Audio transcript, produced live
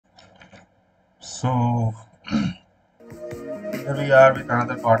So here we are with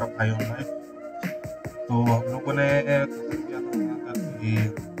another part of High on Life. तो हम लोगों ने किया था कि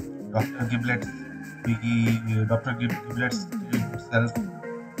doctor गिबलेट्स killed himself.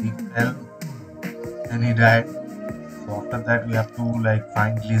 He fell and he died. So after that we have to like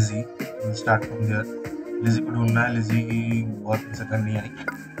find Lizzie. We'll start from there. Lizzie को ढूंढना है. Lizzie बहुत दिन से घर नहीं आई.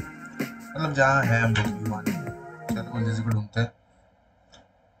 मतलब जहाँ है हम लोग भी वहाँ नहीं. चलो Lizzie को ढूंढते हैं.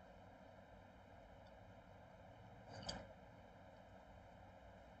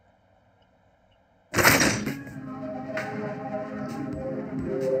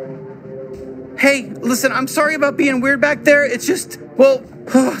 Hey, listen, I'm sorry about being weird back there. It's just, well,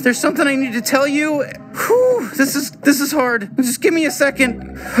 there's something I need to tell you. Whew, this is hard. Just give me a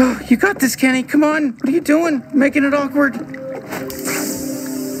second. You got this, Kenny. Come on. What are you doing? Making it awkward.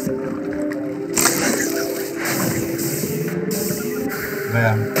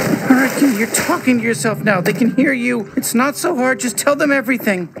 All right, Kenny, you're talking to yourself now. They can hear you. It's not so hard. Just tell them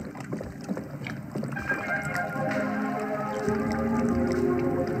everything.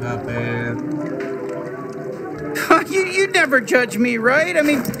 You'd never judge me, right? I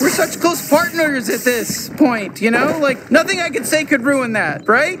mean, we're such close partners at this point, you know? Like, nothing I could say could ruin that,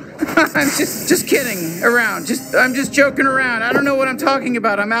 right? I'm just kidding around. I'm just joking around. I don't know what I'm talking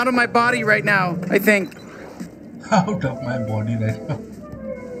about. I'm out of my body right now, I think. Out of my body right now.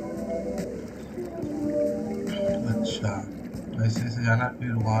 अच्छा, ऐसे से जाना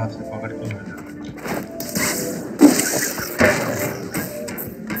फिर वहाँ से पकड़ के ले जाना.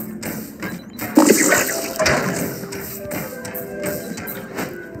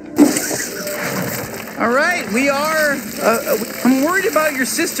 All right, we are. I'm worried about your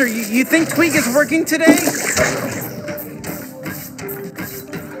sister. You think Tweak is working today?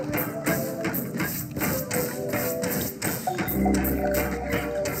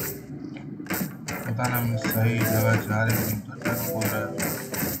 पता ना मैं सही जगह जा रही हूँ तो क्या बोल रहा है.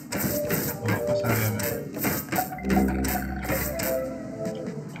 तो वापस आ गया मैं.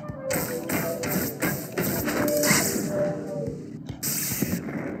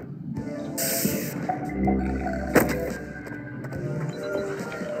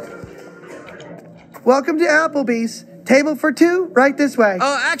 Welcome to Applebee's. Table for two, right this way.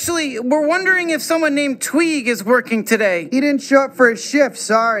 Actually, we're wondering if someone named Tweak is working today. He didn't show up for his shift,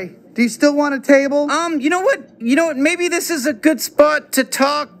 sorry. Do you still want a table? You know what? Maybe this is a good spot to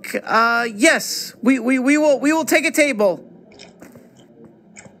talk. Yes, we will take a table.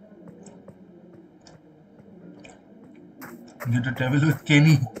 Get a table with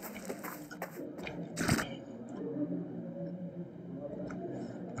Kenny.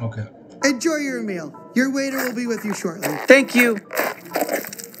 Okay. Enjoy your meal. Your waiter will be with you shortly. Thank you.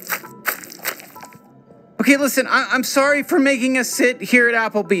 Okay, listen, I'm sorry for making us sit here at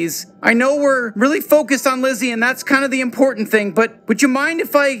Applebee's. I know we're really focused on Lizzie, and that's kind of the important thing, but would you mind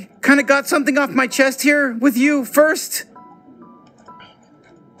if I kind of got something off my chest here with you first?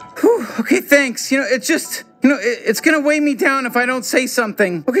 Whew, okay, thanks. It's just... it's gonna weigh me down if I don't say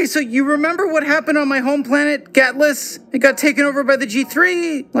something. Okay, so you remember what happened on my home planet, Gatlas? It got taken over by the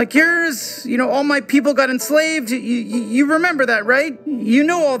G3, like yours. All my people got enslaved. You remember that, right? You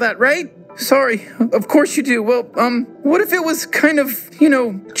know all that, right? Sorry, of course you do. Well, what if it was kind of,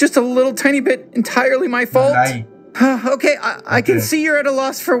 just a little tiny bit entirely my fault? Okay, I can see you're at a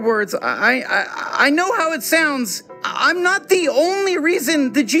loss for words. I know how it sounds. I'm not the only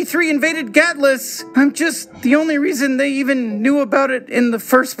reason the G3 invaded Gatlas. I'm just the only reason they even knew about it in the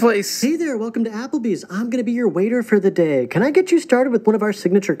first place. Hey there, welcome to Applebee's. I'm gonna be your waiter for the day. Can I get you started with one of our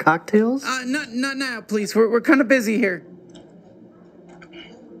signature cocktails? Not now, please. We're kind of busy here.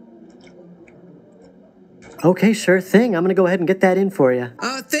 Okay, sure thing. I'm gonna go ahead and get that in for you.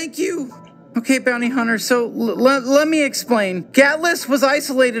 Thank you. Okay, Bounty Hunter, so let me explain. Gatlas was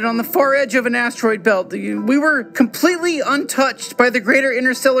isolated on the far edge of an asteroid belt. We were completely untouched by the greater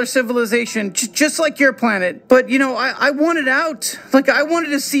interstellar civilization, just like your planet. But, I wanted out. Like, I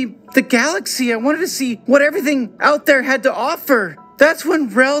wanted to see the galaxy. I wanted to see what everything out there had to offer. That's when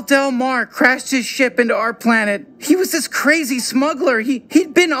Rel Del Mar crashed his ship into our planet. He was this crazy smuggler.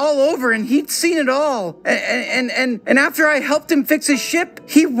 He'd been all over and he'd seen it all. And after I helped him fix his ship,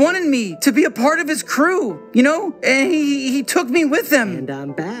 he wanted me to be a part of his crew, And he took me with him. And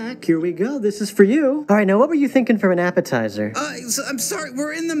I'm back. Here we go. This is for you. All right, now what were you thinking for an appetizer? I'm sorry.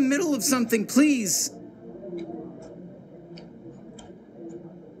 We're in the middle of something, please.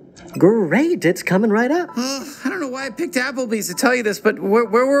 Great, it's coming right up. I don't know why I picked Applebee's to tell you this, but where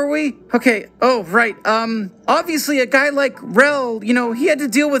were we? Okay, oh, right. Obviously a guy like Rel, he had to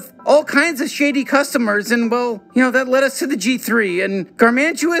deal with all kinds of shady customers, and well, that led us to the G3. And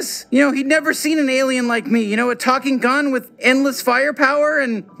Garmantuous, he'd never seen an alien like me, a talking gun with endless firepower,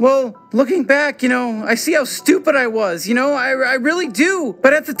 and well, looking back, I see how stupid I was, I really do.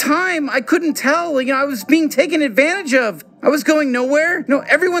 But at the time, I couldn't tell, I was being taken advantage of. I was going nowhere.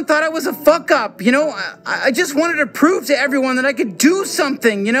 Everyone thought I was a fuck up, I just wanted to prove to everyone that I could do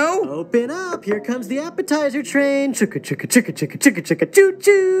something, Open up. Here comes the appetizer train. Chicka, chicka, chicka, chicka, chicka, chicka, choo,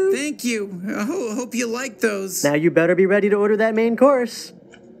 choo. Thank you. I hope you like those. Now you better be ready to order that main course.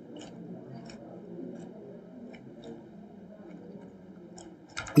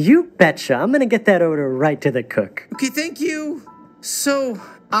 You betcha. I'm gonna get that order right to the cook. Okay, thank you. So,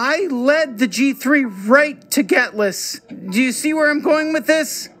 I led the G3 right to Getless. Do you see where I'm going with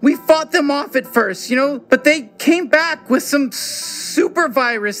this? We fought them off at first, but they came back with some super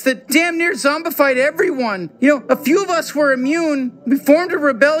virus that damn near zombified everyone. A few of us were immune. We formed a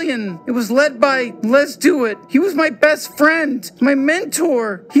rebellion. It was led by Let's Do It. He was my best friend, my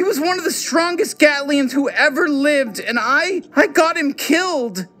mentor. He was one of the strongest Gatlians who ever lived, and I got him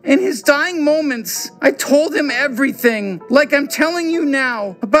killed. In his dying moments, I told him everything, like I'm telling you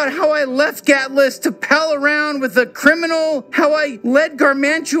now, about how I left Gatless to pal around with a criminal, how I led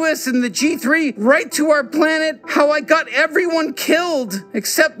Garmantuous and the G3 right to our planet, how I got everyone killed,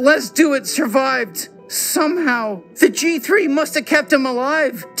 except Let's Do It survived. Somehow, the G3 must have kept him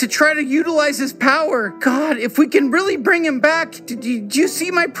alive to try to utilize his power. God, if we can really bring him back, do you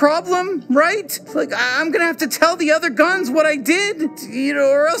see my problem, right? I'm gonna have to tell the other guns what I did,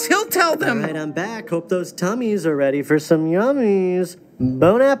 or else he'll tell them. All right, I'm back. Hope those tummies are ready for some yummies.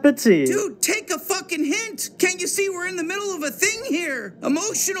 Bon appetit. Dude, take a fucking hint. Can't you see we're in the middle of a thing here?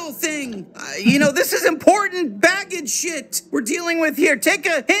 Emotional thing. This is important baggage shit we're dealing with here. Take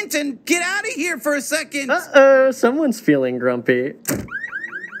a hint and get out of here for a second. Uh-oh, someone's feeling grumpy.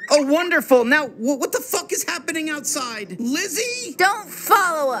 Oh, wonderful. Now, what the fuck is happening outside? Lizzie? Don't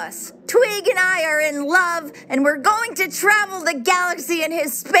follow us. Twig and I are in love, and we're going to travel the galaxy in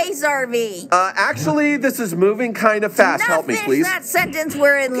his space RV. Actually, this is moving kind of fast. Help me, please. That sentence,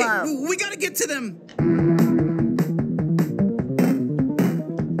 we're in love. We gotta get to them.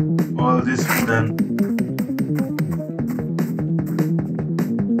 All this done.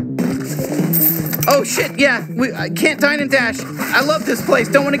 Oh shit, yeah, I can't dine and dash. I love this place,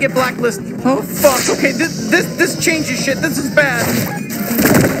 don't want to get blacklisted. Oh fuck, okay, this changes shit, this is bad.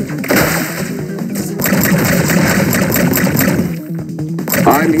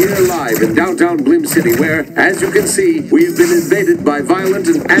 I'm here live in downtown Blim City where, as you can see, we've been invaded by violent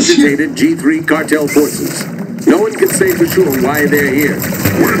and agitated G3 cartel forces. No one can say for sure why they're here.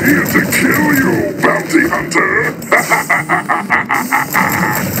 We're here to kill you, bounty hunter!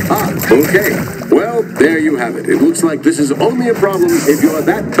 Okay. Well, there you have it. It looks like this is only a problem if you're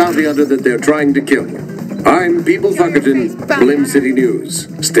that bounty hunter that they're trying to kill. I'm People Fuckerton, Blim City News.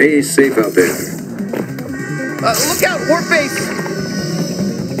 Stay safe out there. Look out, warp base!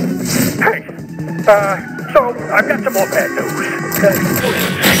 Hey, so I've got some more bad news. Good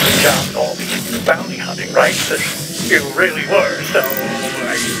job all the bounty hunting, right? That you really were, so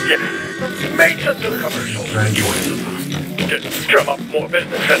I made some new commercials with you to drum up more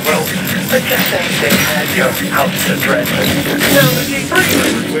business, and well, let's just say they had your house address, and now the G3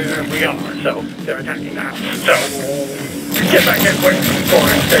 is where we are, so they're attacking the house. So get back here quick, or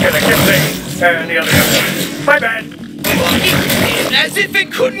they're gonna get me and the other guy. My bad. As if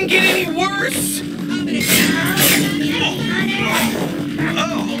it couldn't get any worse!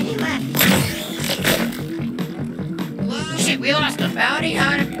 Shit, we lost a bounty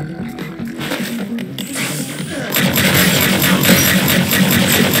hunter.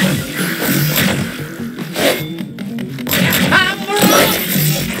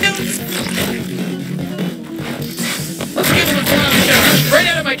 Let's give him a clown shot, right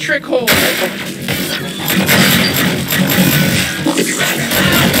out of my trick hole.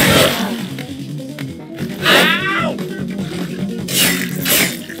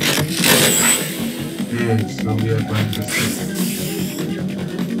 Yes, now we are going to see.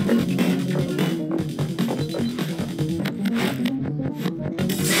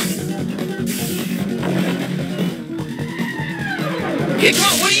 Okay, come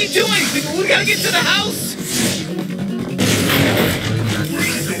on, what are you doing? We gotta get to the house!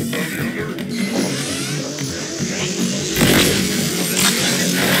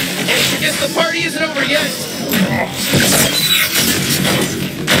 I guess the party isn't over yet.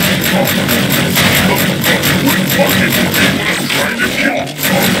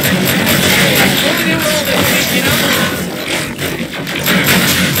 Only they were all this week, you know?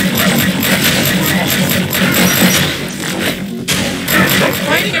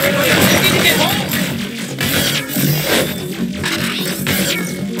 Fighting everybody.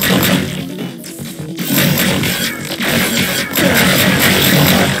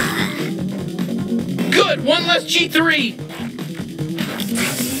 us G3.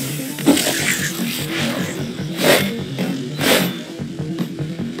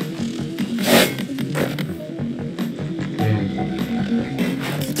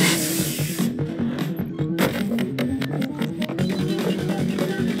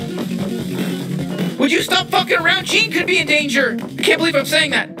 Would you stop fucking around? Gene could be in danger. I can't believe I'm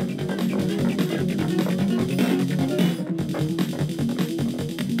saying that.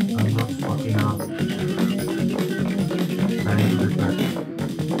 I'm not fucking up. I need to get back.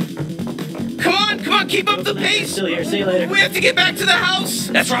 Come on, keep up the pace. Still here, see you later. We have to get back to the house.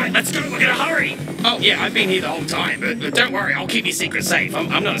 That's right, let's go, we're gonna hurry! Oh, yeah, I've been here the whole time, but don't worry, I'll keep your secret safe.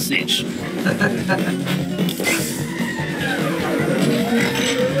 I'm not a snitch.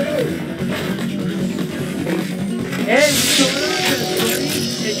 Hey, just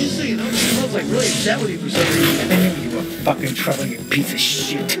so you know, smells like really upset with you for some reason. You a fucking trouble, you piece of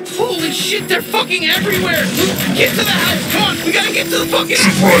shit. Holy shit, they're fucking everywhere. Luke, get to the house. Come on, we gotta get to the fucking...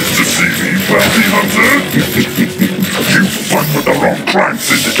 Surprised to see me, bounty hunter? You fun with the wrong crime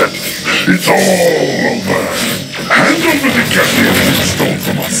syndicate. It's all over. Hand over the goddamn you stole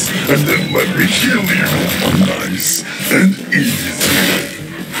from us, and then let me kill you. Nice and easy.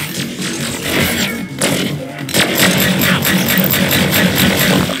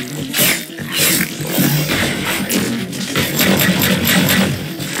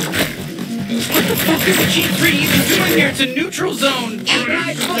 What the fuck is the G3 even doing here? It's a neutral zone. We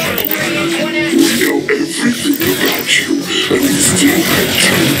know everything about you, and we still have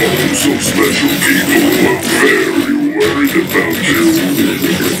two oh so special people who are very worried about you.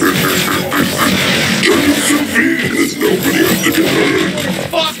 Turn yourself in, and nobody has to get hurt.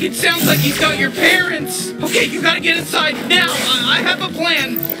 Fuck, it sounds like he's got your parents. Okay, you gotta get inside now. I have a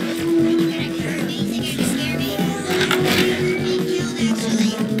plan.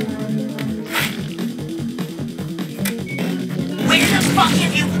 Where the fuck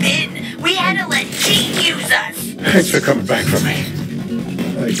have you been? We had to let Gene use us. Thanks for coming back for me.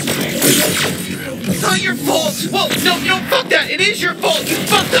 It's not your fault. Well, no, fuck that. It is your fault. You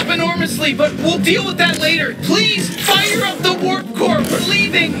fucked up enormously, but we'll deal with that later. Please, fire up the warp core. We're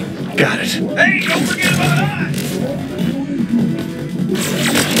leaving. Got it. Hey, don't forget about us!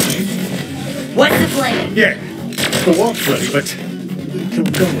 What's the plan? Yeah, the warp's ready, but can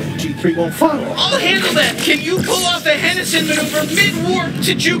we go and G3 won't follow? I'll handle that. Can you pull off the Hennison maneuver mid-warp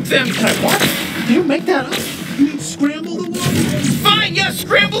to juke them? What? Did you make that up? You mean scramble the warp? Fine, yeah,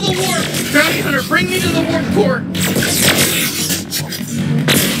 scramble the warp. Bounty Hunter, bring me to the warp core.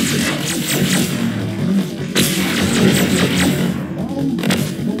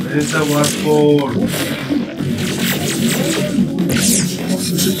 Where is the warp core?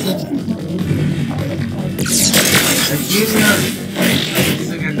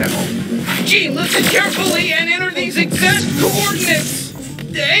 Gene, listen carefully and enter these exact coordinates.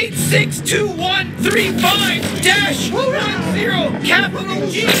 86135-10, capital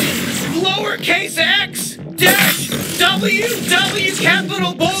G, lowercase x, dash, W,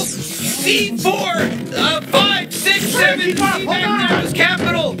 capital bold, C4, 5, 6, 7, C back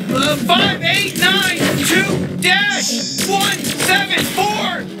capital, 5, 8, 9, 2, dash, 1, 7,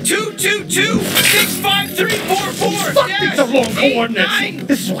 4, 2, 2, 2, 6, 5, 3, 4, 4, Fuck dash, these are wrong 8, coordinates. 9,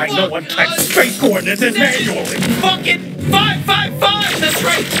 This is why no one types space coordinates in manually. Fucking 555, that's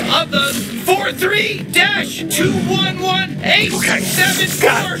right, of the 43-2118, Okay, 74.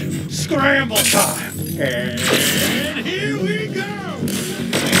 got it. Scramble time. And here we go.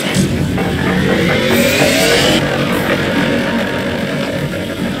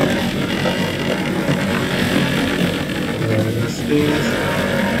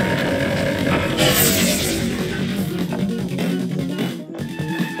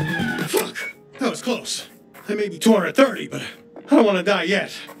 Fuck, that was close. I may be 230, but I don't want to die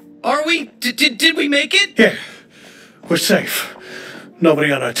yet. Are we? Did we make it? Yeah, we're safe.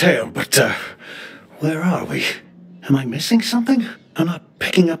 Nobody on our tail, but, where are we? Am I missing something? I'm not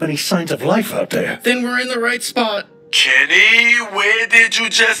picking up any signs of life out there. Then we're in the right spot. Kenny, where did you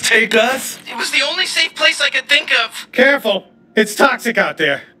just take us? It was the only safe place I could think of. Careful, it's toxic out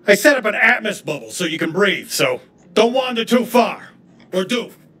there. I set up an atmos bubble so you can breathe, so don't wander too far. Or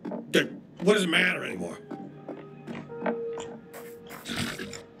do. What does it matter anymore?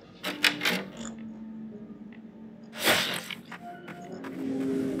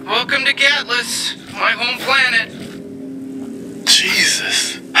 Welcome to Gatlas, my home planet.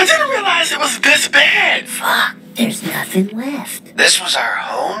 Jesus. I didn't realize it was this bad. Fuck, there's nothing left. This was our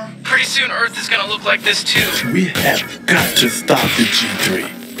home? Pretty soon Earth is gonna look like this too. We have got to stop the G3.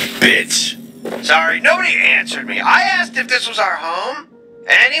 Bitch. Sorry, nobody answered me. I asked if this was our home.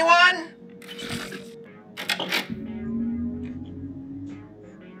 Anyone?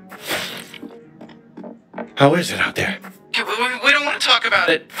 How is it out there? We don't want to talk about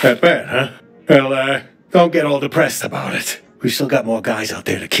it. That bad, huh? Well, don't get all depressed about it. We still got more guys out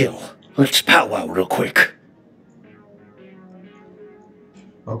there to kill. Let's powwow real quick.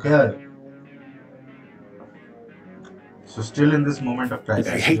 Okay. So still in this moment of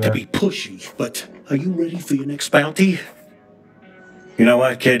crisis. I hate to be pushy, but are you ready for your next bounty? You know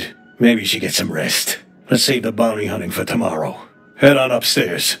what, kid? Maybe you should get some rest. Let's save the bounty hunting for tomorrow. Head on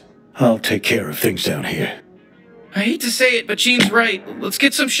upstairs. I'll take care of things down here. I hate to say it, but Gene's right. Let's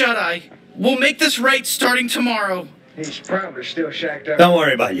get some shut-eye. We'll make this right starting tomorrow. He's probably still shacked up. Don't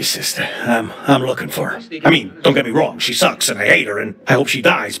worry about your sister. I'm looking for her. I mean, don't get me wrong, she sucks and I hate her and I hope she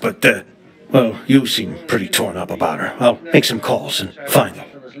dies, but, well, you seem pretty torn up about her. I'll make some calls and find her.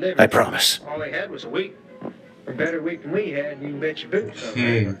 I promise. All they had was a week. A better week than we had, you can bet your boots.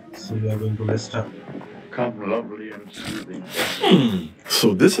 Okay, so we are going to rest up. Come lovely and soothing.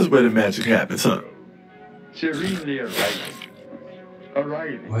 So this is where the magic happens, huh? Serenely arriving.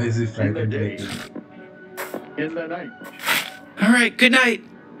 Why is he in the frightened? day, in the night. All right, good night.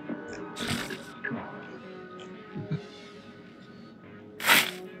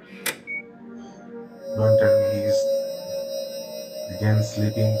 Don't tell me he's again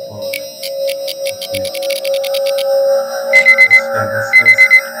sleeping for. Okay.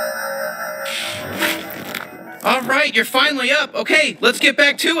 All right, you're finally up. Okay, let's get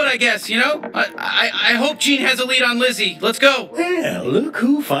back to it, I guess, you know? I hope Gene has a lead on Lizzie. Let's go. Yeah, look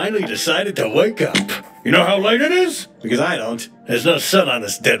who finally decided to wake up. You know how late it is? Because I don't. There's no sun on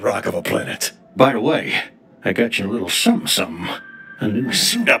this dead rock of a planet. By the way, I got you a little something. A new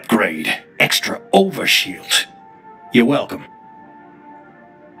suit upgrade. Extra overshield. You're welcome.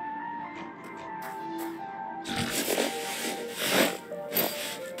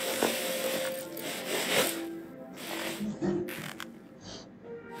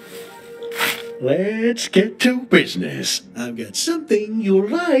 Let's get to business. I've got something you'll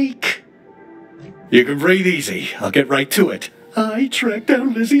like. You can breathe easy. I'll get right to it. I tracked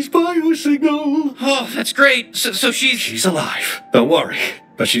down Lizzie's biosignal. Oh, that's great. So she's... She's alive. Don't worry.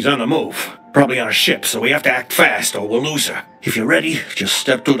 But she's on the move. Probably on a ship, so we have to act fast or we'll lose her. If you're ready, just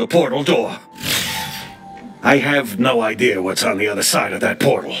step through the portal door. I have no idea what's on the other side of that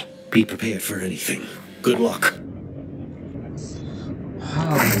portal. Be prepared for anything. Good luck.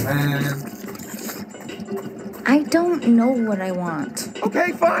 Oh, man. I don't know what I want.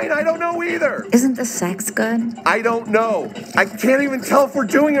 Okay, fine. I don't know either. Isn't the sex good? I don't know. I can't even tell if we're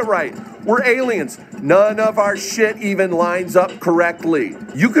doing it right. We're aliens. None of our shit even lines up correctly.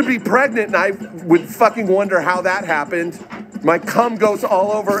 You could be pregnant and I would fucking wonder how that happened. My cum goes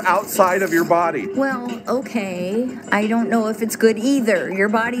all over outside of your body. Well, okay. I don't know if it's good either. Your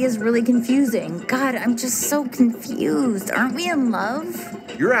body is really confusing. God, I'm just so confused. Aren't we in love?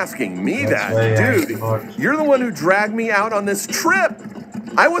 You're asking me That's that? Dude, you're the one who dragged me out on this trip.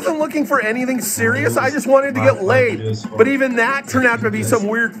 I wasn't looking for anything serious. I just wanted to get laid. But even that turned out to be some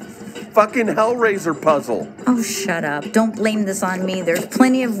weird fucking Hellraiser puzzle. Oh, shut up. Don't blame this on me. There's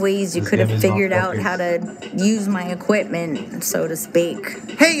plenty of ways you could have figured out how to use my equipment, so to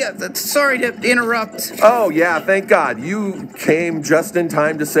speak. Hey, sorry to interrupt. Oh, yeah, thank God. You came just in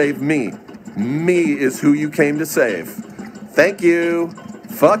time to save me. Me is who you came to save. Thank you.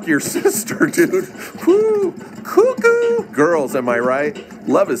 Fuck your sister, dude. Woo! Cuckoo! Girls, am I right?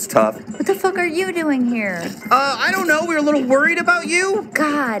 Love is tough. What the fuck are you doing here? I don't know. We were a little worried about you.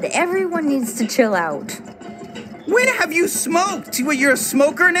 God, everyone needs to chill out. When have you smoked? What, you're a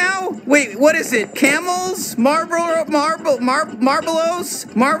smoker now? Wait, what is it? Camels? Marlboros?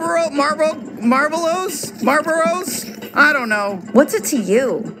 Marlboros? I don't know. What's it to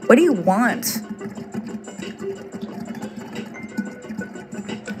you? What do you want?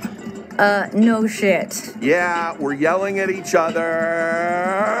 No shit. Yeah, we're yelling at each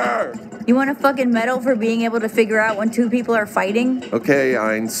other. You want a fucking medal for being able to figure out when two people are fighting? Okay,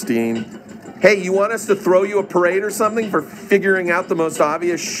 Einstein. Hey, you want us to throw you a parade or something for figuring out the most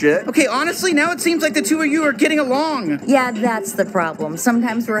obvious shit? Okay, honestly, now it seems like the two of you are getting along. Yeah, that's the problem.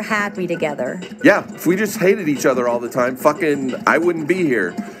 Sometimes we're happy together. Yeah, if we just hated each other all the time, fucking, I wouldn't be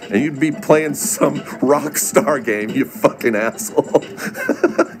here. And you'd be playing some rock star game, you fucking asshole.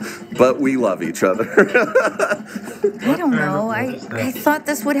 But we love each other. I don't know. I thought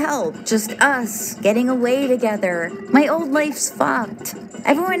this would help. Just us getting away together. My old life's fucked.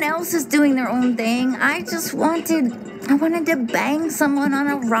 Everyone else is doing their own thing. I wanted to bang someone on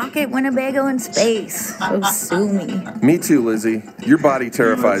a rocket Winnebago in space. So sue me. Me too, Lizzie. Your body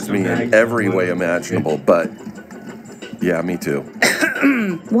terrifies me in every way imaginable, but yeah, me too.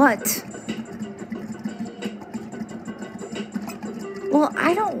 What? Well,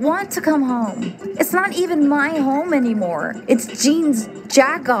 I don't want to come home. It's not even my home anymore. It's Jean's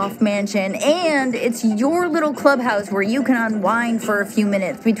jack-off mansion, and it's your little clubhouse where you can unwind for a few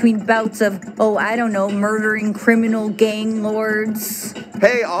minutes between bouts of, oh, I don't know, murdering criminal gang lords.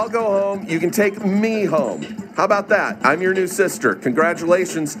 Hey, I'll go home. You can take me home. How about that? I'm your new sister.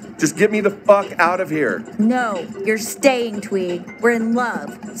 Congratulations. Just get me the fuck out of here. No, you're staying, Tweeg. We're in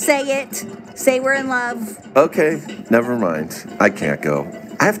love. Say it. Say we're in love. Okay, never mind. I can't go.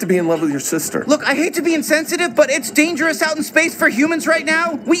 I have to be in love with your sister. Look, I hate to be insensitive, but it's dangerous out in space for humans right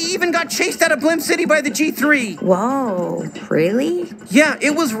now. We even got chased out of Blimp City by the G3. Whoa, really? Yeah,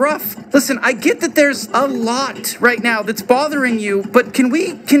 it was rough. Listen, I get that there's a lot right now that's bothering you, but can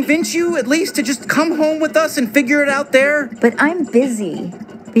we convince you at least to just come home with us and figure it out there? But I'm busy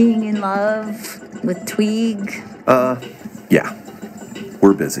being in love with Tweeg. Yeah.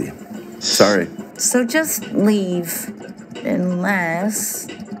 We're busy. Sorry. So just leave. Unless...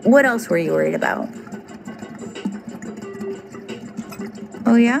 What else were you worried about?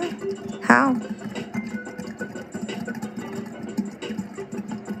 Oh, yeah? How?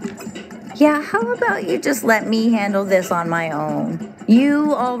 Yeah, how about you just let me handle this on my own?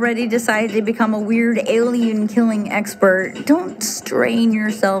 You already decided to become a weird alien-killing expert. Don't strain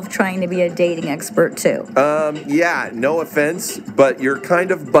yourself trying to be a dating expert, too. Yeah, no offense, but you're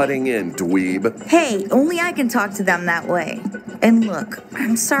kind of butting in, dweeb. Hey, only I can talk to them that way. And look,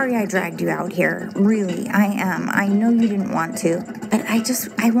 I'm sorry I dragged you out here. Really, I am. I know you didn't want to. But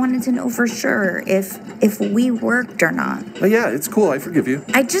I wanted to know for sure if we worked or not. Oh, yeah, it's cool. I forgive you.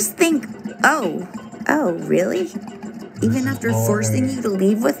 I just think, oh, really? Even after forcing you to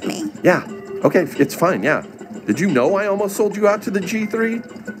leave with me? Yeah. Okay, it's fine, yeah. Did you know I almost sold you out to the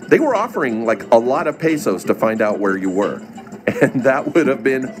G3? They were offering, like, a lot of pesos to find out where you were. And that would have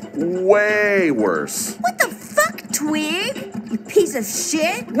been way worse. What the fuck, Tweeg? You piece of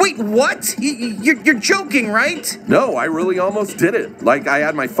shit? Wait, what? You're joking, right? No, I really almost did it. Like, I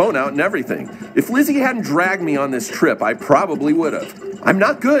had my phone out and everything. If Lizzie hadn't dragged me on this trip, I probably would have. I'm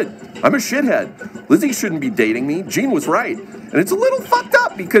not good. I'm a shithead. Lizzie shouldn't be dating me. Gene was right. And it's a little fucked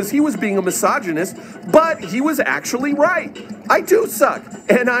up because he was being a misogynist, but he was actually right. I do suck,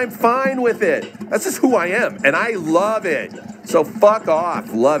 and I'm fine with it. That's just who I am, and I love it. So fuck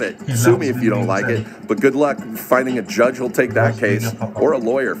off. Love it. Sue me if you don't like it, but good luck finding a judge who'll take that case, or a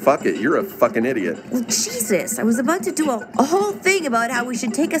lawyer. Fuck it. You're a fucking idiot. Well, Jesus, I was about to do a whole thing about how we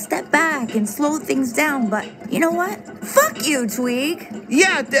should take a step back and slow things down, but you know what? Fuck you, Tweeg.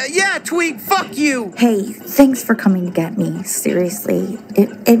 Yeah, Tweeg, fuck you. Hey, thanks for coming to get me. Seriously,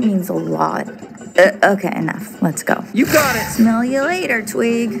 it means a lot. Okay, enough. Let's go. You got it. Smell you later,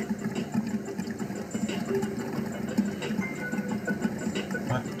 Tweeg.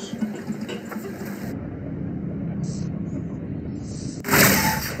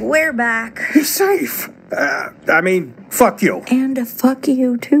 We're back. You're safe. Fuck you. And fuck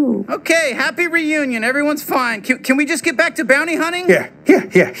you, too. Okay, happy reunion. Everyone's fine. Can we just get back to bounty hunting? Yeah.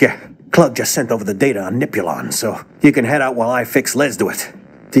 Clug just sent over the data on Nipulon, so you can head out while I fix Les to it.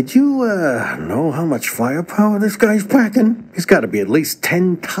 Did you, know how much firepower this guy's packing? He's got to be at least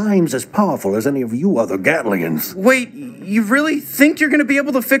 10 times as powerful as any of you other Gatlians. Wait, you really think you're gonna be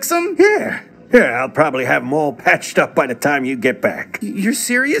able to fix them? Yeah, I'll probably have them all patched up by the time you get back. You're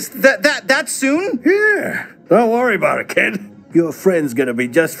serious? That soon? Yeah. Don't worry about it, kid. Your friend's gonna be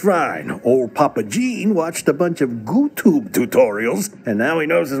just fine. Old Papa Gene watched a bunch of GooTube tutorials, and now he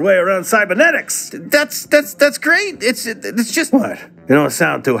knows his way around cybernetics. That's great. It's just... What? You don't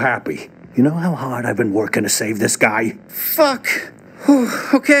sound too happy. You know how hard I've been working to save this guy? Fuck. Whew,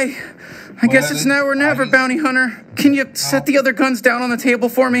 okay. I guess it's now or never, bounty hunter. Can you set the other guns down on the table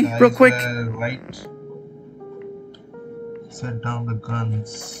for me, real quick? Right. Set down the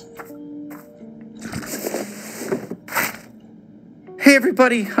guns. Hey,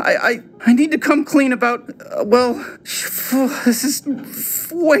 everybody. I need to come clean about, this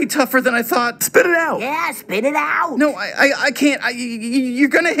is way tougher than I thought. Spit it out. Yeah, spit it out. No, I can't. You're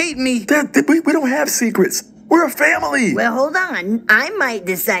gonna hate me. We don't have secrets. We're a family. Well, hold on. I might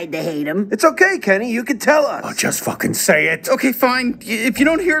decide to hate him. It's okay, Kenny. You can tell us. Oh, just fucking say it. Okay, fine. If you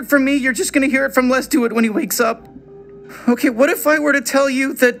don't hear it from me, you're just gonna hear it from Les Do It when he wakes up. Okay, what if I were to tell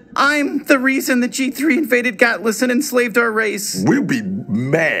you that I'm the reason the G3 invaded Gatlas and enslaved our race? We'd be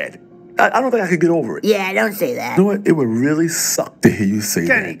mad. I don't think I could get over it. Yeah, don't say that. You know what? It would really suck to hear you say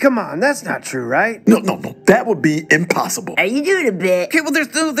Kenny, that. come on. That's not true, right? No. That would be impossible. Are you doing a bit? Okay, well,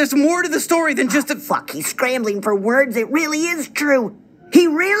 there's more to the story than just a... Fuck, he's scrambling for words. It really is true. He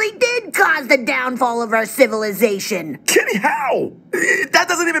really did cause the downfall of our civilization. Kenny, how? That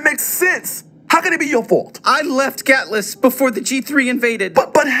doesn't even make sense. How can it be your fault? I left Gatlas before the G3 invaded.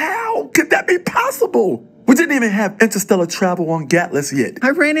 But how could that be possible? We didn't even have interstellar travel on Gatlas yet.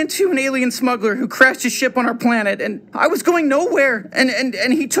 I ran into an alien smuggler who crashed his ship on our planet, and I was going nowhere.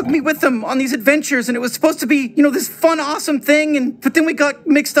 And he took me with him on these adventures, and it was supposed to be, this fun, awesome thing. But then we got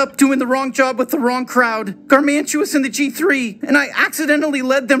mixed up doing the wrong job with the wrong crowd. Garmantuous and the G3, and I accidentally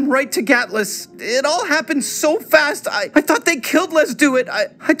led them right to Gatlas. It all happened so fast. I thought they killed Let's Do It.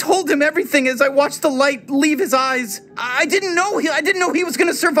 I told him everything as I watched the light leave his eyes. I didn't know he was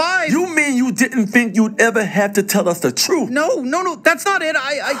gonna survive. You mean you didn't think you'd ever have to tell us the truth? No, that's not it.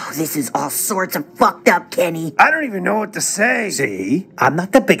 This is all sorts of fucked up, Kenny. I don't even know what to say. See? I'm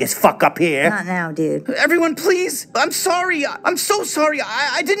not the biggest fuck up here. Not now, dude. Everyone, please. I'm sorry. I'm so sorry.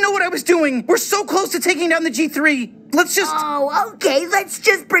 I didn't know what I was doing. We're so close to taking down the G3. Let's just... Oh, okay. Let's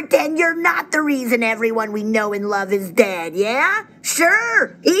just pretend you're not the reason everyone we know and love is dead, yeah?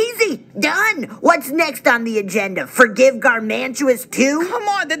 Sure. Easy. Done. What's next on the agenda? Forgive Garmantuous too? Come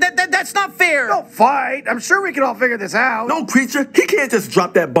on. That's not fair. Don't fight. I'm sure we can all figure this out. No, creature. He can't just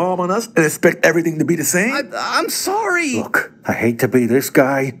drop that bomb on us and expect everything to be the same. I'm sorry. Look, I hate to be this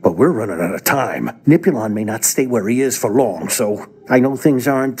guy, but we're running out of time. Nipulon may not stay where he is for long, so I know things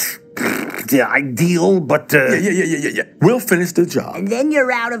aren't ideal, but... Yeah. We'll finish the job. And then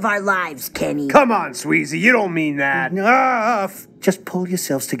you're out of our lives, Kenny. Come on, Sweezy. You don't mean that. Just pull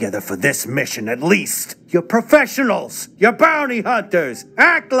yourselves together for this mission, at least. You're professionals. You're bounty hunters.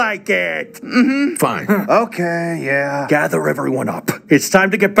 Act like it. Fine. Okay, yeah. Gather everyone up. It's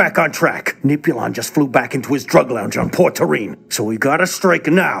time to get back on track. Nipulon just flew back into his drug lounge on Port Terine, so we gotta strike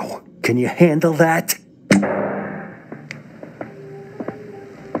now. Can you handle that?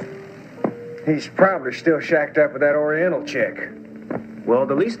 He's probably still shacked up with that Oriental chick. Well,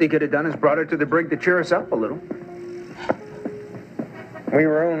 the least he could have done is brought her to the brig to cheer us up a little. We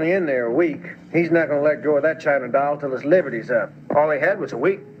were only in there a week. He's not gonna let go of that China doll till his liberty's up. All he had was a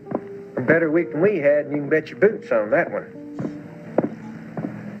week. A better week than we had, and you can bet your boots on that one.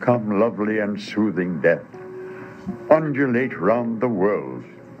 Come, lovely and soothing death, undulate round the world,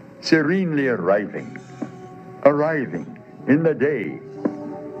 serenely arriving in the day,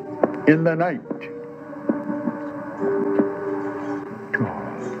 in the night.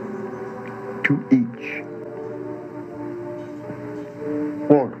 To each.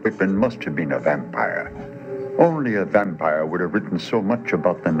 Walt Whitman must have been a vampire. Only a vampire would have written so much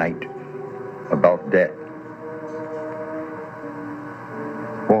about the night, about death.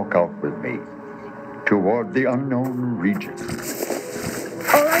 Walk out with me toward the unknown region.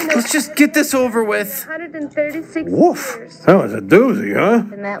 Let's just get this over with. 136 Woof. years. That was a doozy, huh?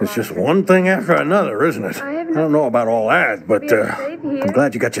 And that It's just longer. one thing after another, isn't it? I have I don't know about all that, but We are safe here. I'm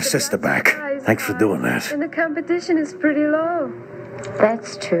glad you got your sister back. Supplies Thanks for high, doing that. And the competition is pretty low.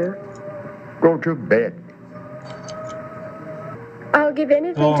 That's true. Go to bed. I'll give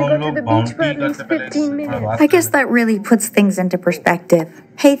anything to go to the beach for at least 15 minutes. I guess that really puts things into perspective.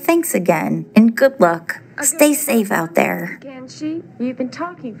 Hey, thanks again, and good luck. Stay safe out there. Can she? You've been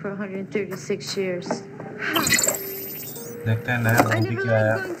talking for 136 years. देखते हैं नया I movie never क्या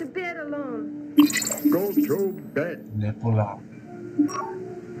आया like going to bed alone. Go to bed. नेपोला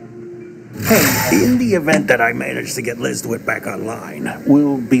Hey, in the event that I manage to get Lizdwit back online,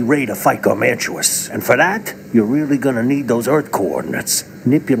 we'll be ready to fight Garmantuous. And for that, you're really gonna need those Earth coordinates.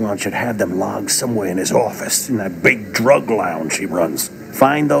 Nipulon should have them logged somewhere in his office, in that big drug lounge he runs.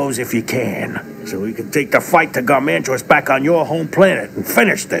 Find those if you can, so we can take the fight to Garmantuous back on your home planet and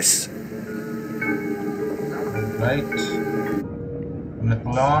finish this. right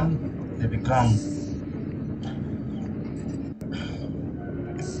Nepalon they become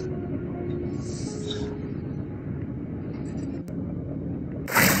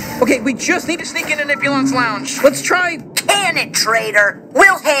Okay, we just need to sneak into Nipulon's lounge. Let's try. Can it, traitor?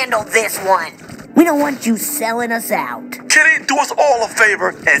 We'll handle this one. We don't want you selling us out. Kenny, do us all a favor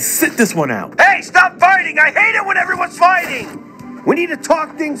and sit this one out. Hey, stop fighting! I hate it when everyone's fighting! We need to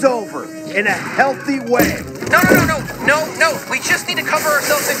talk things over in a healthy way. No. We just need to cover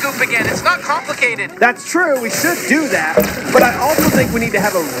ourselves in goop again. It's not complicated. That's true, we should do that. But I also think we need to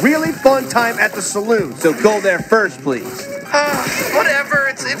have a really fun time at the saloon. So go there first, please. Whatever.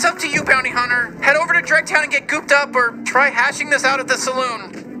 It's up to you, Bounty Hunter. Head over to Dregtown and get gooped up, or try hashing this out at the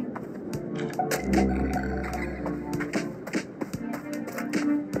saloon.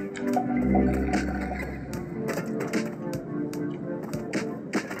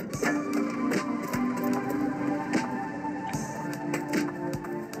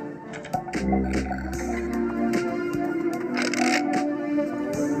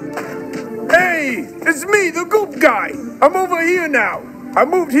 Hey, it's me, the goop guy. I'm over here now. I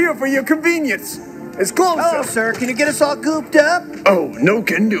moved here for your convenience. It's closer. Oh, sir, can you get us all gooped up? Oh, no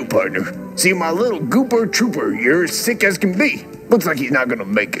can do, partner. See, my little gooper trooper here is sick as can be. Looks like he's not gonna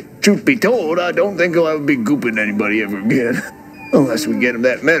make it. Truth be told, I don't think he'll ever be gooping anybody ever again. Unless we get him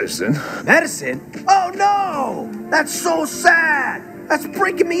that medicine. Medicine? Oh, no! That's so sad! That's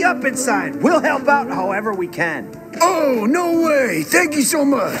breaking me up inside. We'll help out however we can. Oh, no way! Thank you so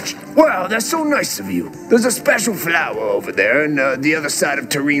much. Wow, that's so nice of you. There's a special flower over there on the other side of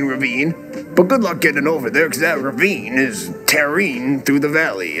Terrine Ravine. But good luck getting over there, because that ravine is Terrine through the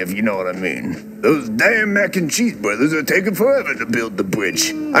valley, if you know what I mean. Those damn mac and cheese brothers are taking forever to build the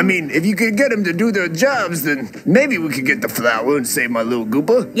bridge. I mean, if you could get them to do their jobs, then maybe we could get the flower and save my little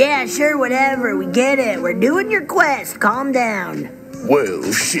gooper. Yeah, sure, whatever. We get it. We're doing your quest. Calm down.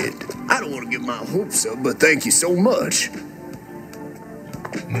 Well, shit. I don't want to get my hopes up, but thank you so much. We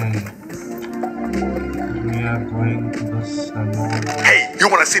are going to the salon. Hey, you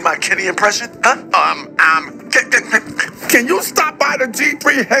want to see my Kenny impression? Huh? Can you stop by the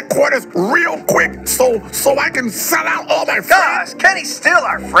G3 headquarters real quick so I can sell out all my friends? Gosh, Kenny's still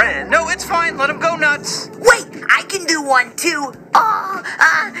our friend. No, it's fine. Let him go nuts. Wait, I can do one too.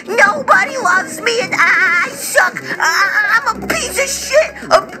 Nobody loves me and I suck. I'm a piece of shit.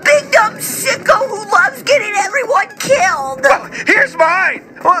 A big dumb sicko who loves getting everyone killed. Well, here's mine.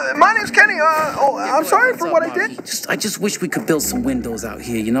 My name's Kenny. I'm sorry for what I did. I just wish we could build some windows out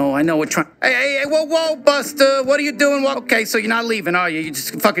here, you know? I know we're trying... Hey, whoa, Buster. What are you doing? Okay, so you're not leaving, are you? You're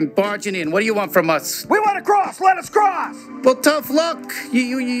just fucking barging in. What do you want from us? We want to cross. Let us cross. Well, tough luck.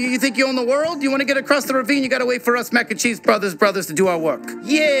 You think you own the world? You want to get across the ravine? You got to wait for us mac and cheese brothers to do our work.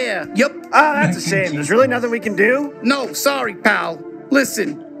 Yeah. Yep. Oh, that's a shame. There's really nothing we can do? No, sorry, pal.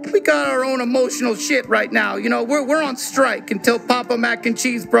 Listen. We got our own emotional shit right now. You know, we're on strike until Papa Mac and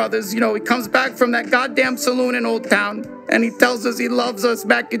Cheese Brothers, you know, he comes back from that goddamn saloon in Old Town and he tells us he loves us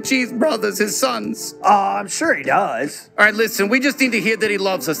Mac and Cheese Brothers, his sons. Oh, I'm sure he does. All right, listen, we just need to hear that he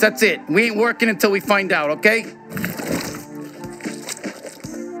loves us. That's it. We ain't working until we find out, okay? So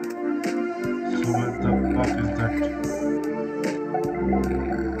what the fuck is that?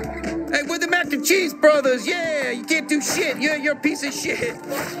 Hey, we're the Mac and Cheese Brothers. Yeah, you can't do shit. You're a piece of shit.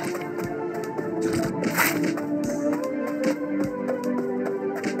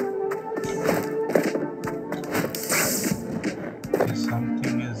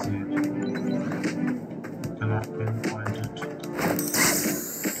 Something is it. Cannot pinpoint it.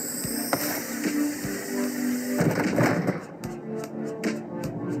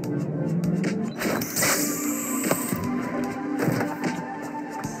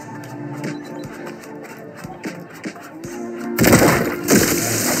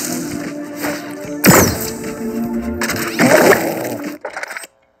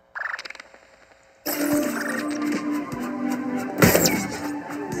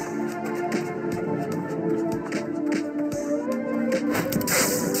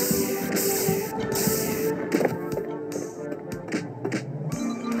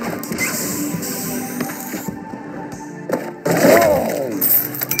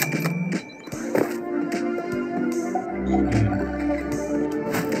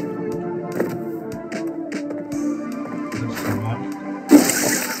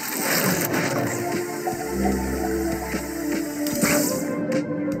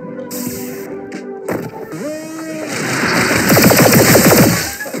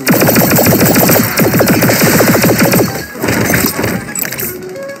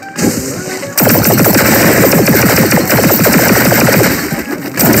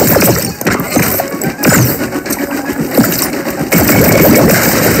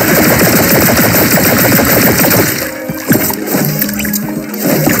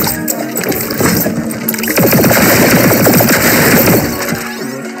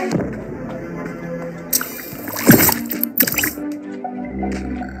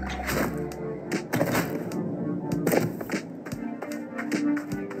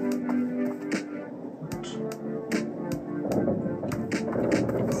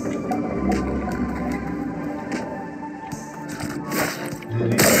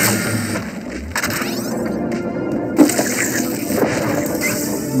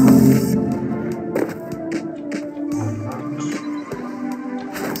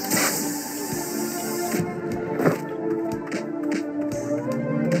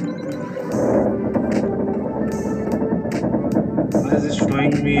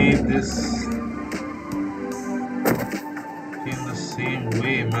 Showing me this in the same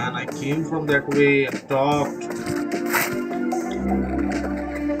way, man. I came from that way, I talked.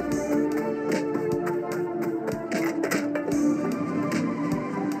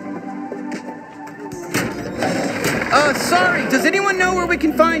 Sorry, does anyone know where we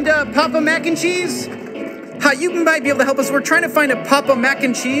can find, Papa Mac and Cheese? You might be able to help us. We're trying to find a Papa Mac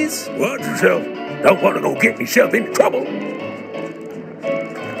and Cheese. Watch yourself. Don't want to go get yourself in trouble.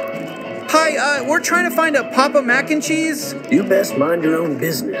 Hi, we're trying to find a Papa Mac and Cheese. You best mind your own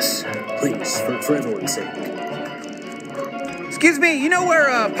business. Please, for everyone's sake. Excuse me, you know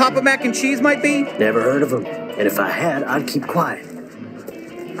where, Papa Mac and Cheese might be? Never heard of him. And if I had, I'd keep quiet.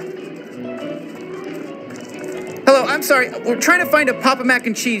 Hello, I'm sorry. We're trying to find a Papa Mac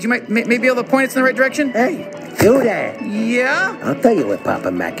and Cheese. You might maybe be able to point us in the right direction? Hey, do that. Yeah? I'll tell you what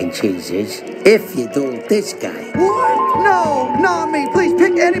Papa Mac and Cheese is. If you do this guy. What? No, not me. Please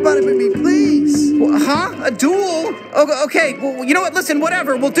pick anybody but me, please. A duel? Okay, well, you know what? Listen,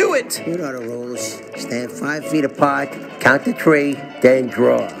 whatever. We'll do it. You know the rules. Stand 5 feet apart, count to 3, then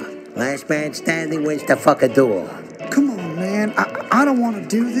draw. Last man standing wins the fucking duel. Come on, man. I don't want to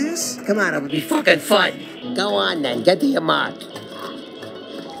do this. Come on, it'll be fucking fun. Go on then, get to your mark.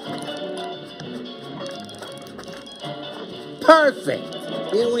 Perfect.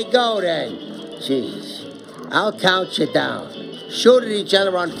 Here we go then. Jeez. I'll count you down. Shoot at each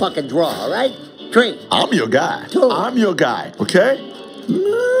other on fucking draw, all right? 3. I'm your guy. 2. I'm your guy, okay?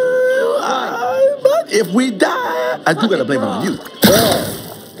 But if we die, I do gotta blame it on you.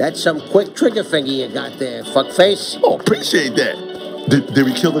 Oh, that's some quick trigger finger you got there, fuckface. Oh, appreciate that. Did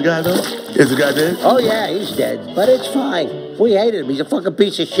we kill the guy, though? Is the guy dead? Oh, yeah, he's dead. But it's fine. We hated him. He's a fucking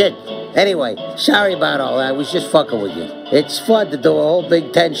piece of shit. Anyway, sorry about all that. I was just fucking with you. It's fun to do a whole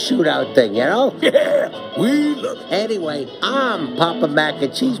Big Ten shootout thing, you know? Yeah, we love it. Anyway, I'm Papa Mac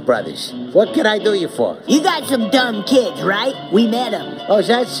and Cheese Brothers. What can I do you for? You got some dumb kids, right? We met them. Oh, is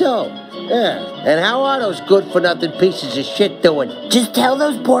that so? Yeah. And how are those good-for-nothing pieces of shit doing? Just tell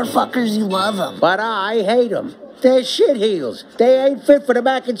those poor fuckers you love them. But I hate them. They're shit heels. They ain't fit for the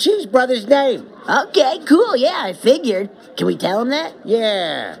Mac and Cheese Brothers name. Okay, cool. Yeah, I figured. Can we tell them that?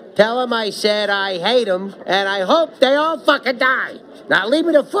 Yeah. Tell them I said I hate them, and I hope they all fucking die. Now leave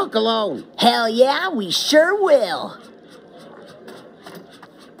me the fuck alone. Hell yeah, we sure will.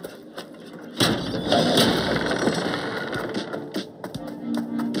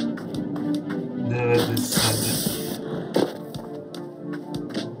 There is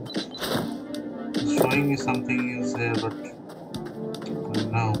it's showing me something is there, but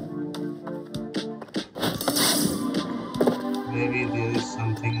now maybe there is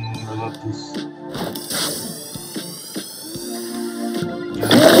something about this.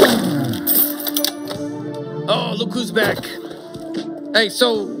 Oh, look who's back. Hey,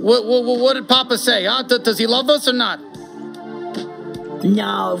 so what did Papa say, huh? Does he love us or not?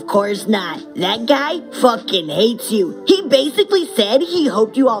 No, of course not. That guy fucking hates you. He basically said he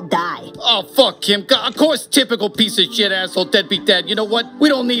hoped you all die. Oh, fuck him. Of course, typical piece of shit, asshole, deadbeat dad. You know what? We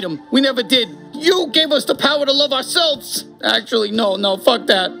don't need him. We never did. You gave us the power to love ourselves. Actually, no, fuck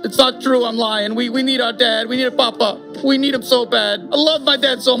that. It's not true, I'm lying. We need our dad. We need a Papa. We need him so bad. I love my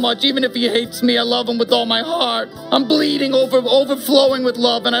dad so much. Even if he hates me, I love him with all my heart. I'm bleeding overflowing with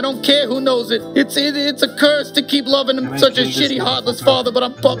love, and I don't care who knows it. It's a curse to keep loving him, such a shitty, heartless father, but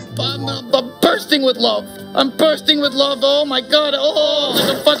I'm bursting with love. I'm bursting with love. Oh, my God. Oh, like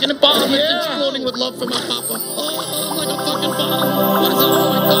a fucking bomb. It's exploding with love for my Papa. Oh, like a fucking bomb. What is it? Oh,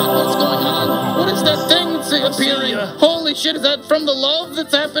 my God. What's going on? What is that thing that's appearing? Holy shit, is that from the love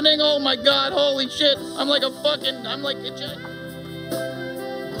that's happening? Oh my God, holy shit. I'm like a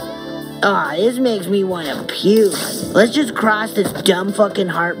Aw, this makes me want to puke. Let's just cross this dumb fucking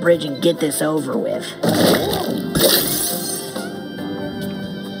heart bridge and get this over with.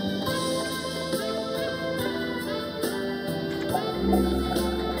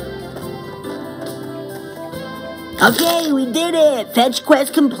 Okay, we did it! Fetch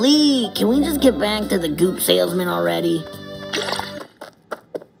quest complete! Can we just get back to the goop salesman already?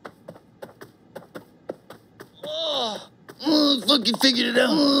 Fucking figured it out.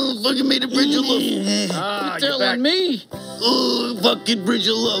 Fucking made a bridge of love. You're telling me? Fucking bridge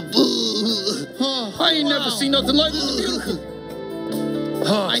of love. I ain't never seen nothing like this. Beautiful.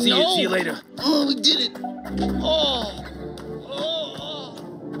 I know. See you later. Oh, we did it.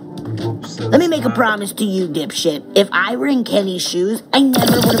 Let me make a promise to you, dipshit. If I were in Kenny's shoes, I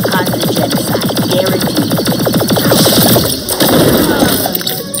never would have caused the genocide. Guaranteed.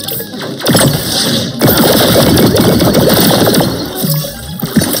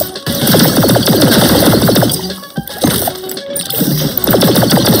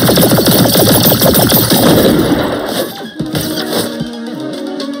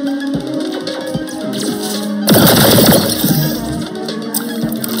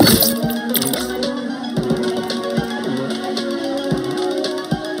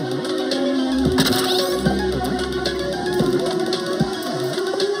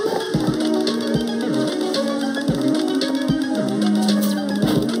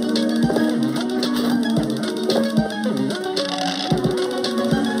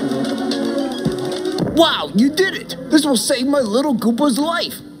 Wow, you did it! This will save my little Goopa's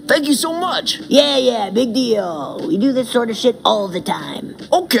life. Thank you so much. Yeah, big deal. We do this sort of shit all the time.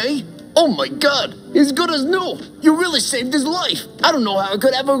 Okay. Oh my god, as good as new. You really saved his life. I don't know how I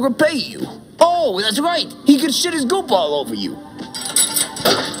could ever repay you. Oh, that's right. He could shit his goop all over you.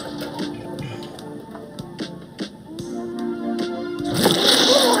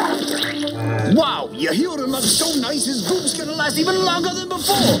 Wow, you healed him up so nice his goop's gonna last even longer than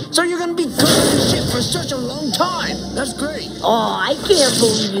before. So you're gonna be covered in shit for such a long time. That's great. Oh, I can't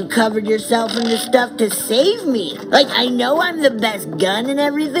believe you covered yourself in this stuff to save me. Like, I know I'm the best gun and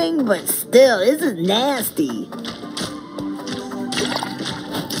everything, but still, this is nasty.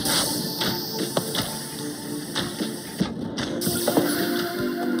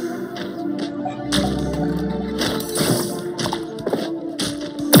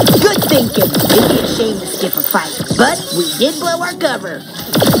 Good thinking. It'd be a shame to skip a fight, but we did blow our cover.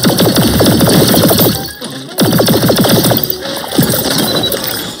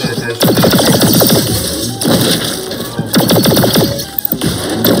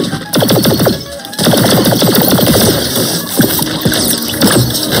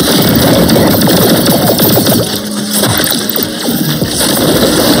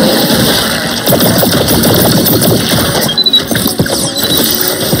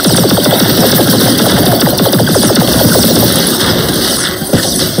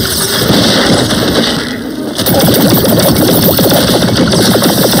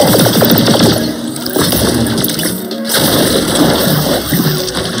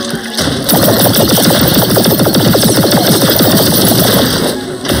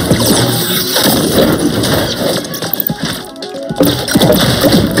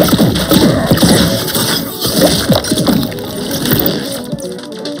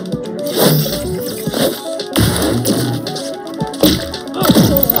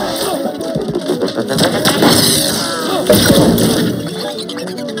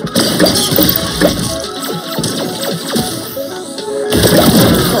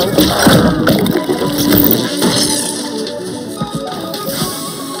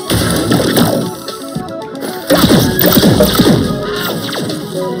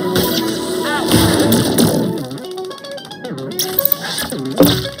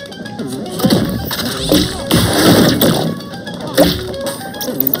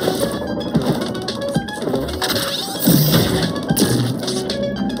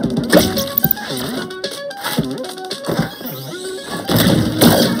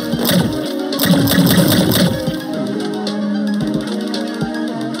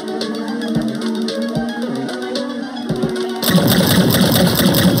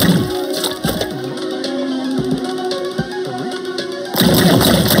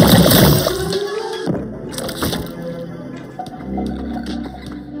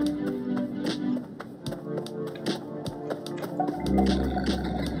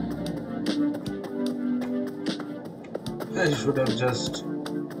 I should have just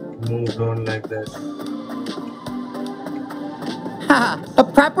moved on like that. Haha, a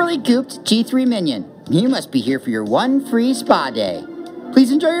properly gooped G3 minion. You must be here for your one free spa day.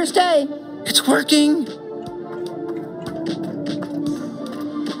 Please enjoy your stay. It's working.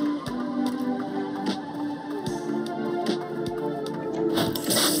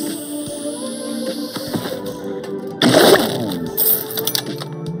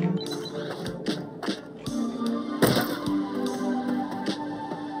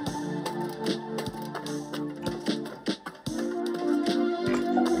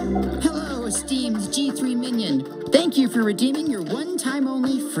 Hello, esteemed G3 minion. Thank you for redeeming your one-time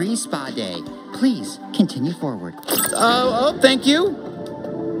only free spa day. Please continue forward. Oh, thank you.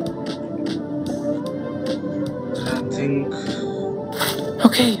 I think.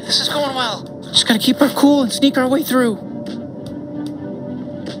 Okay, this is going well. Just gotta keep her cool and sneak our way through.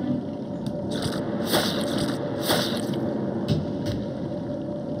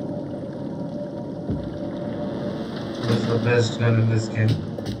 That's the best gun in this game.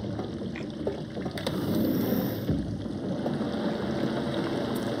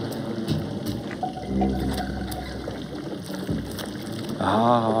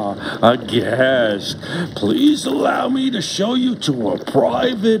 Ah, a guest. Please allow me to show you to a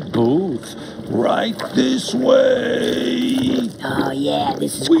private booth. Right this way. Oh, yeah,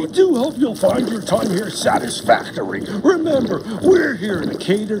 this is... We do hope you'll find your time here satisfactory. Remember, we're here to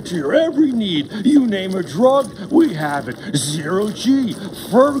cater to your every need. You name a drug, we have it. Zero G,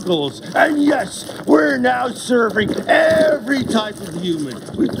 Fergals, and yes, we're now serving every type of human.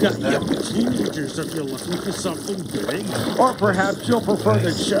 We've got young teenagers if you're looking for something big. Or perhaps you'll prefer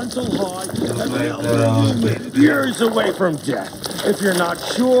the gentle high and the elderly human years away from death. If you're not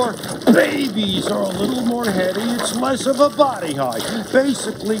sure, baby babies are a little more heady. It's less of a body height.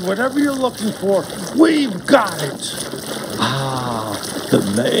 Basically, whatever you're looking for, we've got it. Ah, the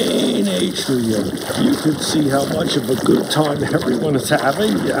main atrium. You can see how much of a good time everyone is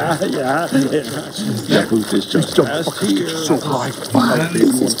having. Yeah. The booth is just past here. So high. The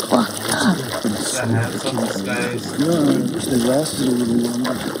hands of this guy is Wish they lasted a little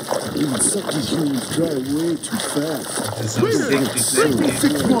longer. Even suck these humans dry way too fast. Waiter, bring me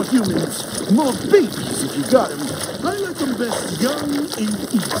 6 more humans. More babies if you got 'em. I like them best young and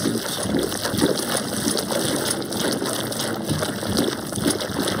innocent.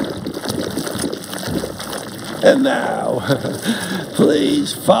 And now,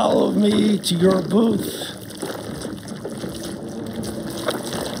 please follow me to your booth.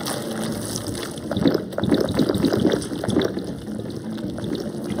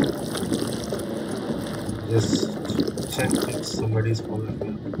 just check if somebody's following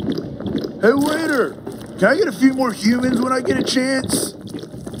me. Hey, waiter! Can I get a few more humans when I get a chance?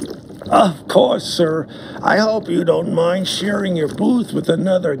 Of course, sir. I hope you don't mind sharing your booth with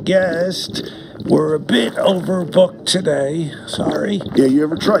another guest. We're a bit overbooked today. Sorry. Yeah, you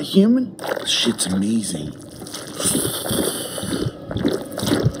ever try human? Shit's amazing.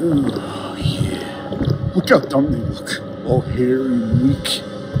 Oh, yeah. Look how dumb they look. All hairy and weak.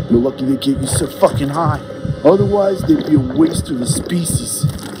 You're lucky they get you so fucking high. Otherwise, they'd be a waste of the species.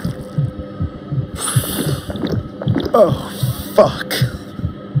 Oh, fuck.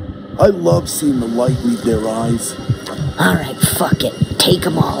 I love seeing the light leave their eyes. Alright, fuck it. Take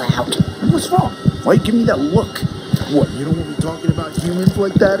them all out. What's wrong? Why you give me that look? What, you don't want me talking about humans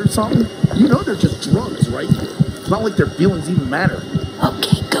like that or something? You know they're just drugs, right? It's not like their feelings even matter.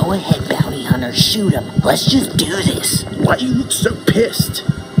 Okay, go ahead, bounty hunter. Shoot them. Let's just do this. Why you look so pissed?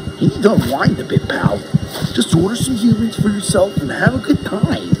 You need to unwind a bit, pal. Just order some humans for yourself and have a good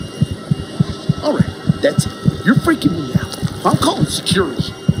time. Alright, that's it. You're freaking me out. I'm calling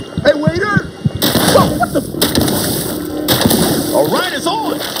security. Hey, waiter! Whoa, what the... Alright, it's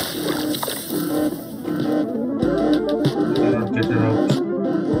on! Get her out.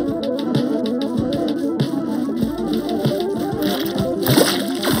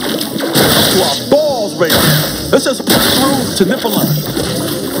 To our balls, baby. Let's just push through to Nippoline.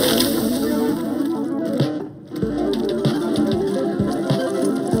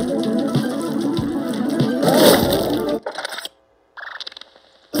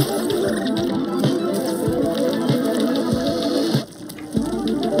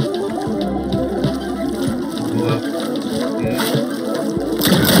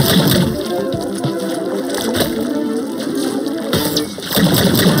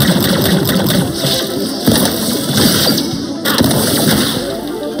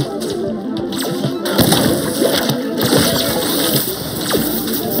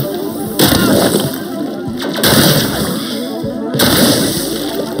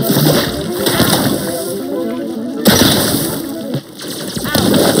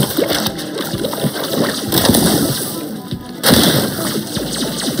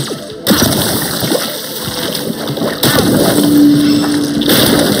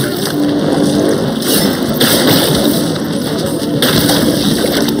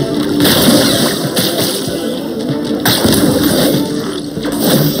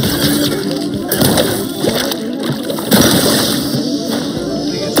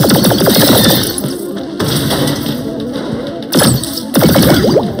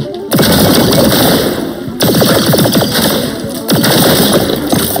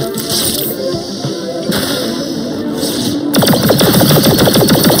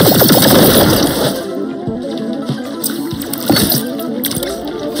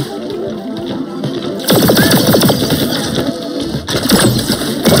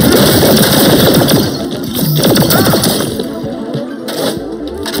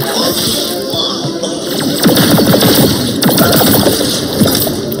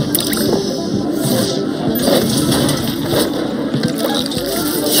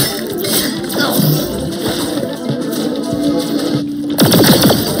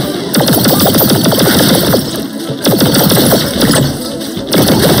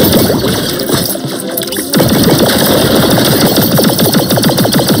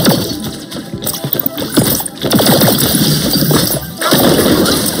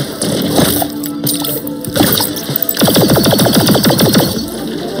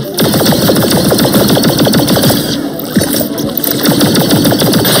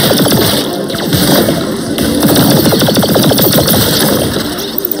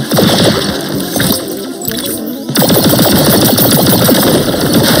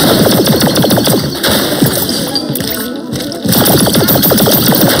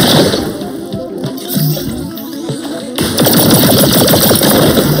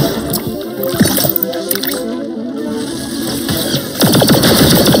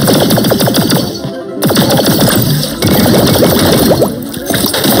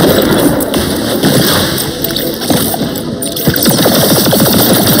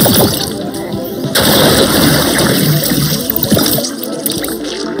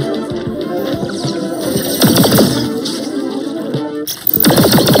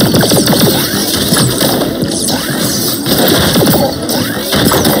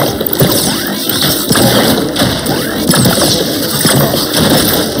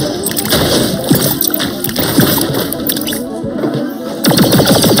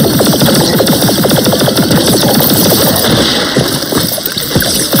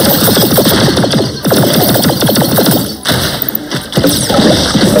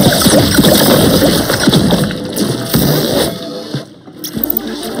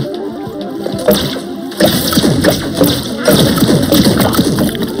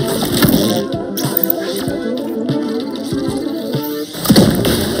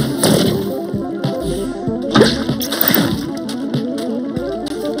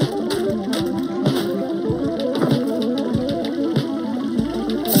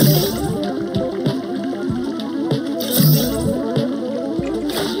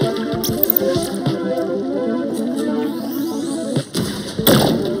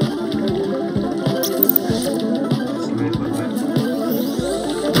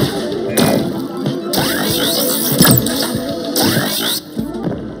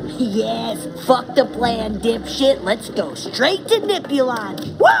 fuck the plan, dipshit. Let's go straight to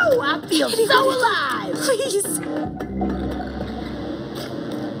Nipulon. Whoa, I feel so alive. Please.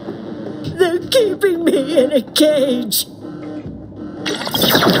 They're keeping me in a cage.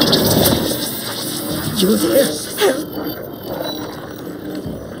 You there? Help.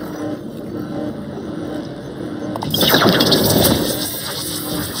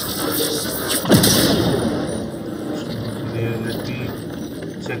 Let me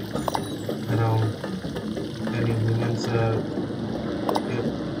check around any humans are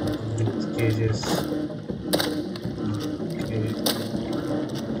with cages. Okay.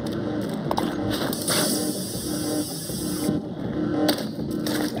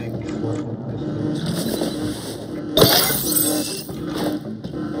 Thank you for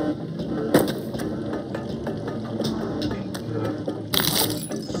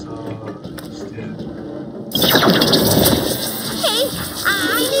Hey, I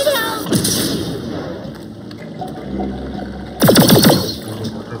need help.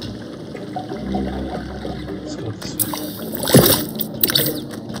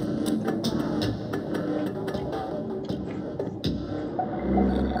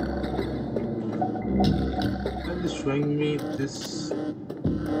 It's showing me this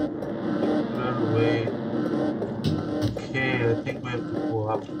particular way. Okay, I think we have to go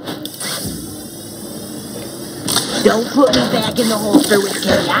up. Don't put me back in the holster with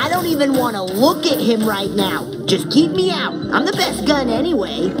Kenny. I don't even want to look at him right now. Just keep me out. I'm the best gun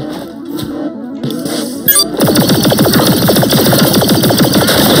anyway.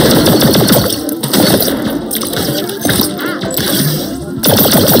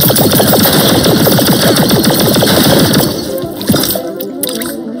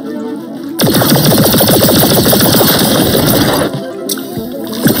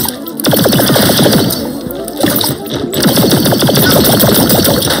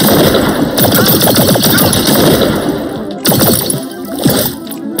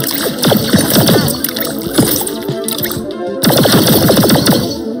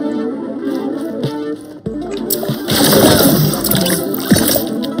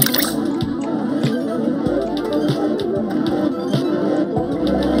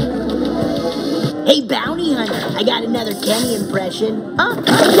 Hey, bounty hunter, I got another Kenny impression. I'm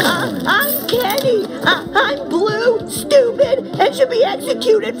Kenny. I'm blue, stupid, and should be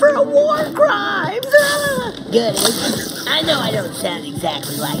executed for a war crimes. Good. I know I don't sound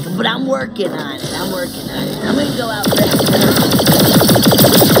exactly like him, but I'm working on it. I'm gonna go out back.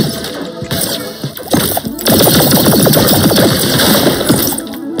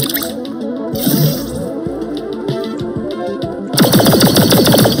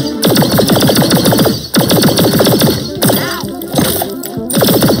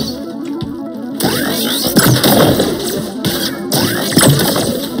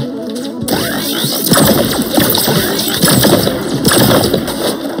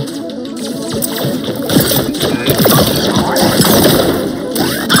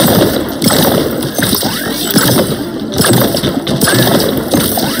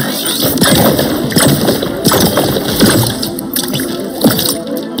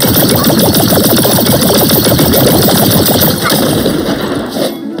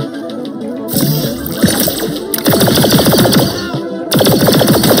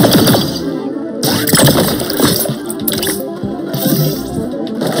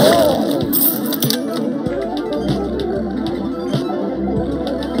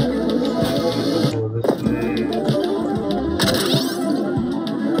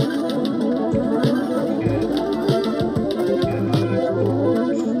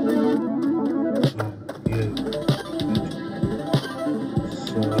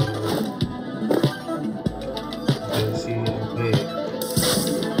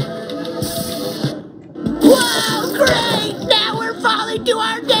 Whoa, great! Now we're falling to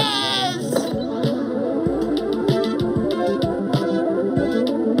our deaths!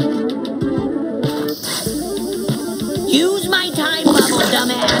 Use my time bubble,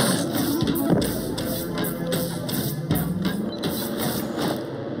 dumbass!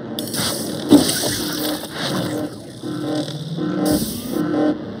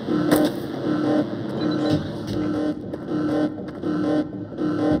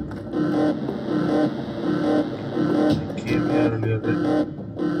 Came here earlier, right?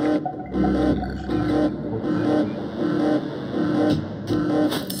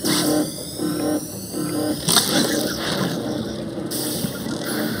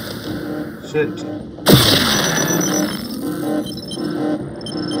 Shit.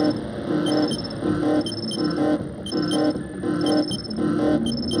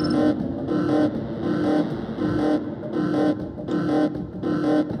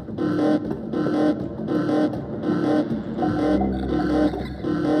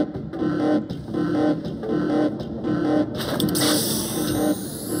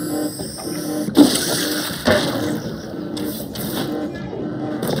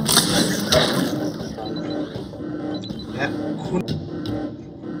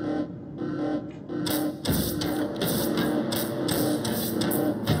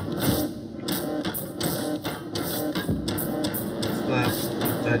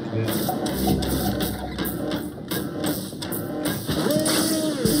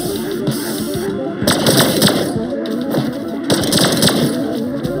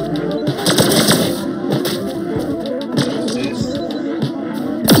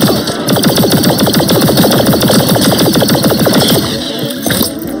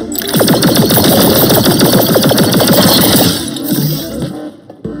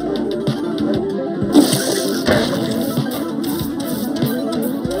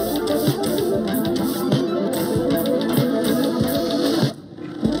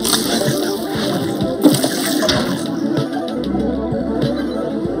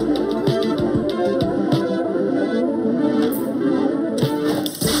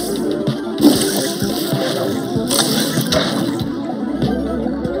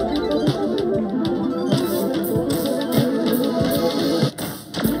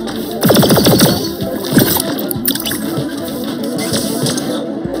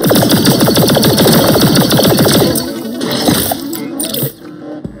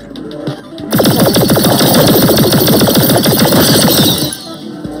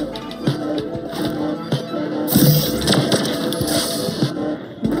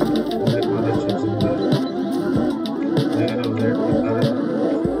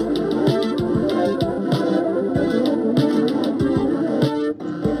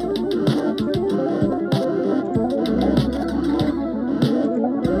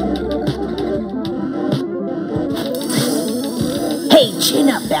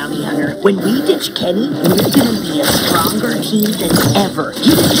 bounty hunter. When we ditch Kenny, we're gonna be a stronger team than ever.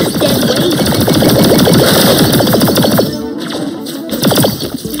 He's just dead weight.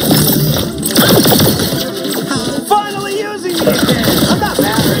 Finally using me again! I'm not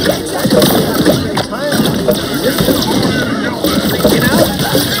mad at you. Freaking out?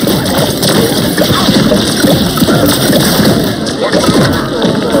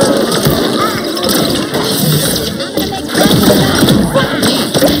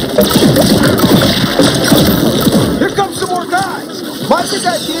 Here comes some more guys. My big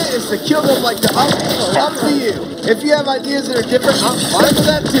idea is to kill them like the up to you. If you have ideas that are different, I'm fine with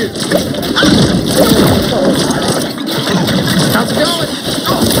that too. How's it going?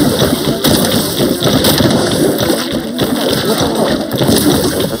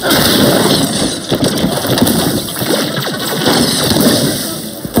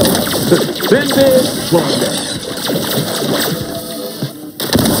 Been big, gone bad.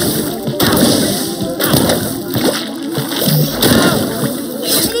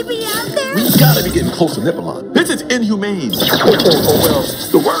 We've got to be getting close to Nippon. This is inhumane. Oh, well,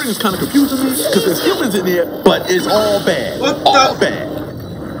 the wording is kind of confusing me because there's humans in here, but it's all bad. All bad.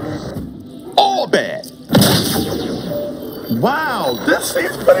 All bad. Wow, this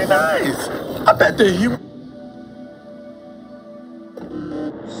seems pretty nice. I bet the human...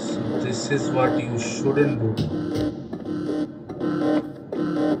 So this is what you shouldn't do.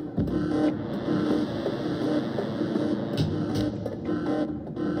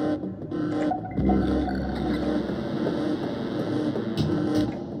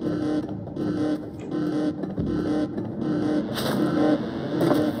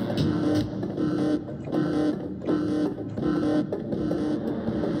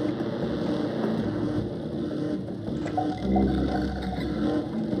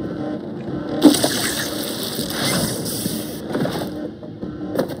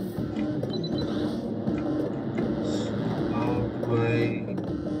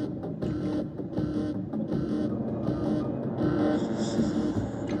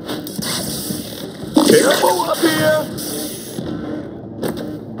 Careful up here.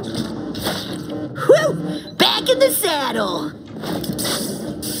 Whew! Back in the saddle.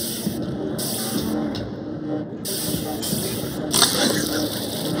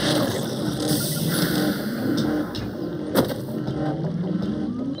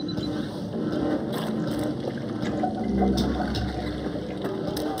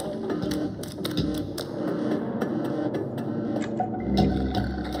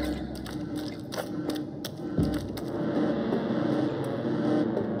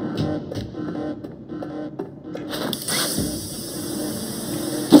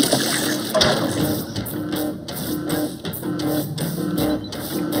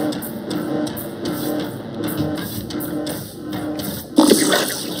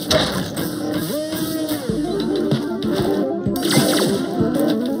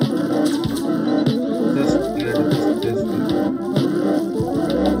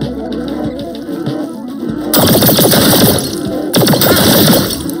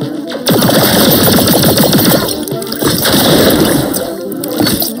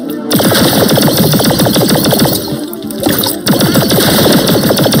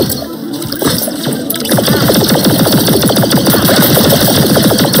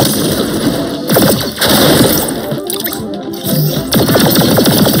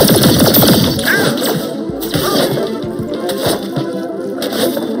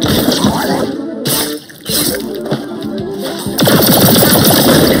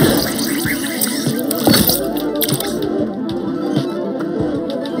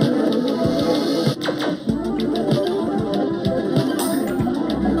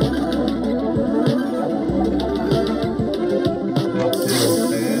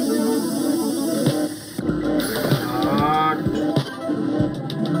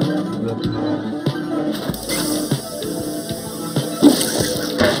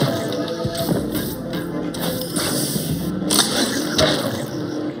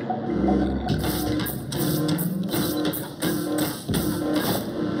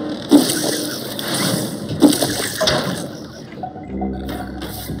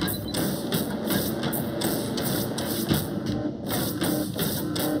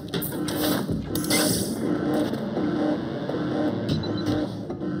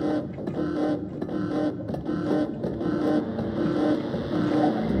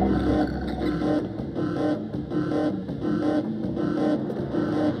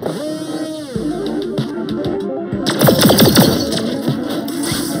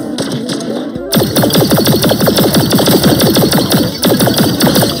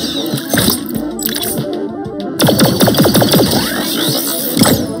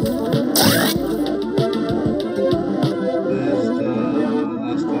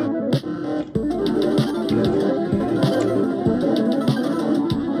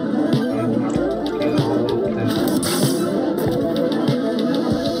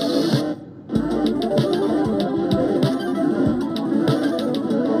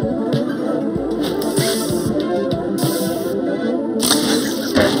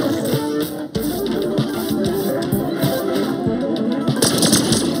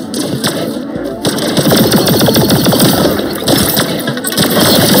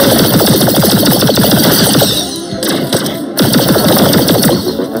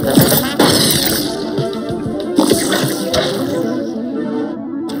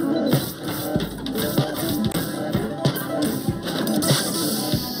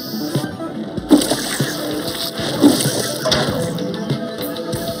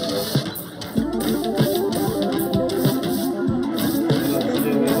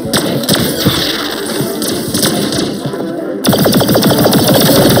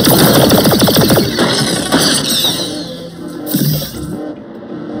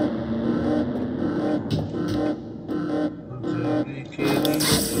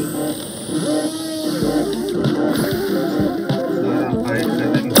 सारा fight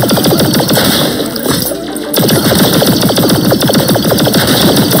करने के बाद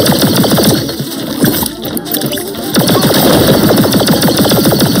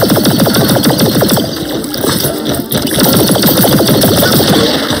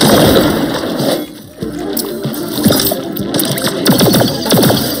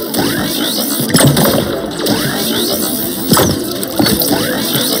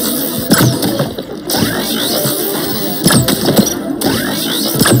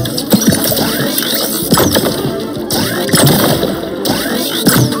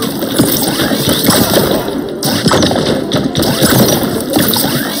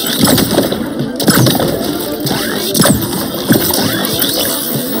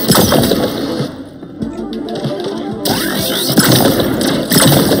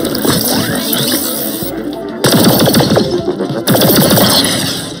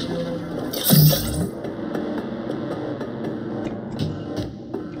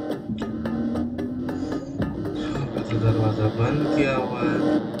दरवाजा बंद किया हुआ है।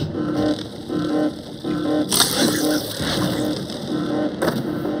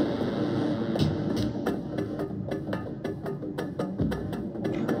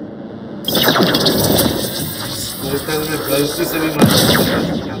 Hotel में गलती से भी मत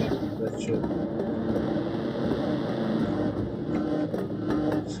बच्चों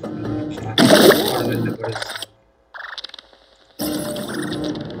क्या मिलने पड़े।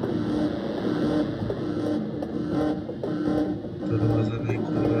 दरवाजा नहीं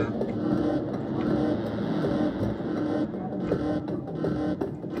खुल रहा।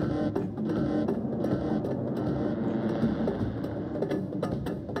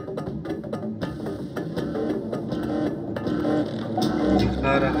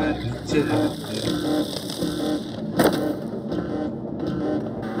 दिखा रहा है नीचे जाना पड़ेगा।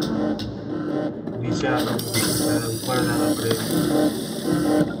 नीचे आना पड़ेगा, ऊपर जाना पड़ेगा।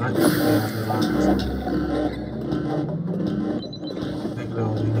 देख रहा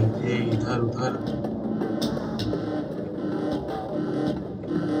हूँ ये इधर उधर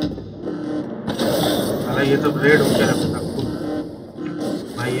अरे ये तो रेड हो गया है।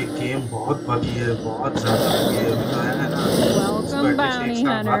 भाई ये गेम बहुत बगी है, बहुत ज्यादा बगी है। अभी तो है ना Welcome, bounty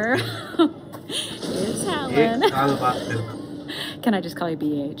hunter. It's Helen. एक साल बाद करना। Can I just call you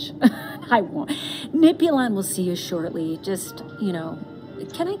BH? I won't. Nipulon will see you shortly. Just, you know,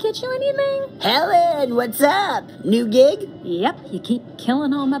 can I get you anything? Helen, what's up? New gig? Yep, you keep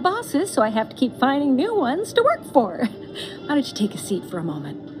killing all my bosses, so I have to keep finding new ones to work for. Why don't you take a seat for a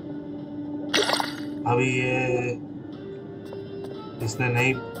moment? अभी ये इसने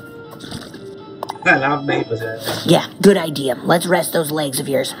नहीं alarm नहीं बजाया। Yeah, good idea. Let's rest those legs of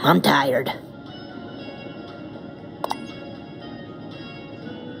yours. I'm tired.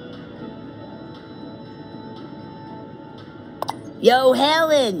 Yo,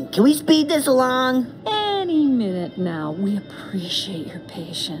 Helen, can we speed this along? Any minute now. We appreciate your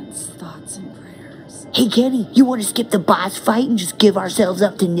patience, thoughts, and prayers. Hey, Kenny, you want to skip the boss fight and just give ourselves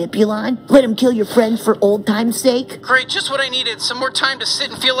up to Nipulon? Let him kill your friends for old time's sake? Great, just what I needed. Some more time to sit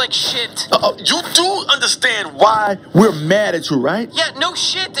and feel like shit. You do understand why we're mad at you, right? Yeah, no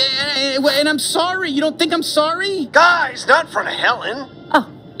shit. And I'm sorry. You don't think I'm sorry? Guys, not in front of Helen. Oh,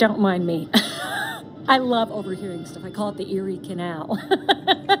 don't mind me. I love overhearing stuff. I call it the Erie Canal.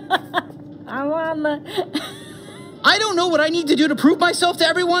 I'm on the... I don't know what I need to do to prove myself to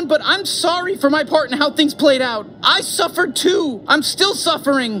everyone, but I'm sorry for my part in how things played out. I suffered too. I'm still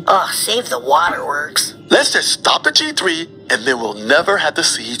suffering. Save the waterworks. Let's just stop at G3, and then we'll never have to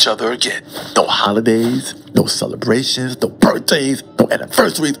see each other again. No holidays, no celebrations, no birthdays, no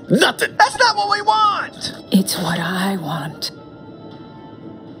anniversaries, nothing. That's not what we want. It's what I want.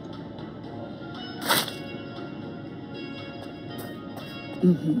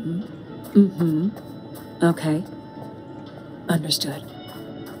 Okay. Understood.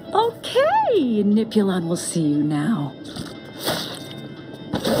 Okay, Nipulon will see you now.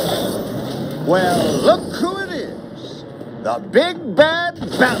 Well, look who it is. The big bad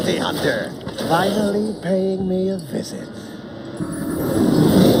bounty hunter. Finally paying me a visit.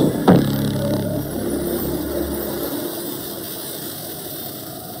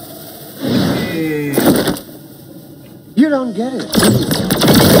 You don't get it.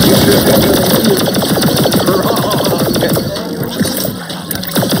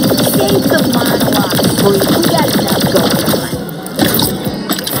 Save the monologue, please. We got enough going on.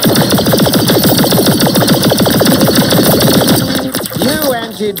 You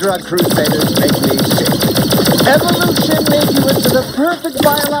anti-drug crusaders make me sick. Evolution made you into the perfect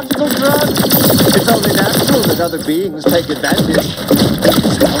biological drug. It's only natural that other beings take advantage.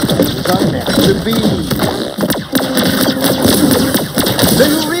 These are meant to be. Do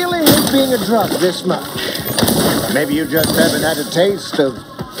you really hate being a drug this much? Maybe you just haven't had a taste of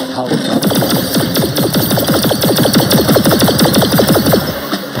how it is.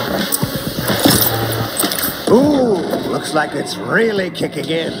 Ooh, looks like it's really kicking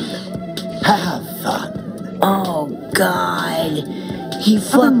in. Have fun. Oh, God. He I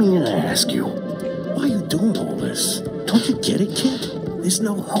don't mean to ask you, why are you doing all this? Don't you get it, kid? There's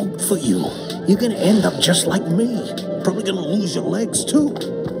no hope for you. You're gonna end up just like me. Probably gonna lose your legs, too.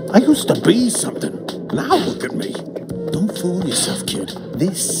 I used to be something. Now look at me. Don't fool yourself, kid.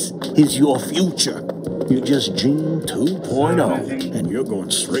 This is your future. You're just Gene 2.0, and you're going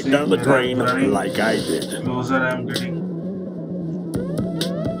straight down the drain like I did. Closer I'm getting.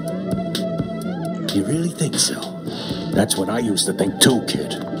 You really think so? That's what I used to think too,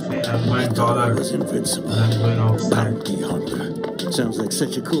 kid. I thought I was invincible. Bounty hunter. Sounds like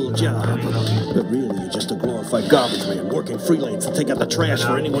such a cool job. But really, you're just a glorified garbage man working freelance to take out the trash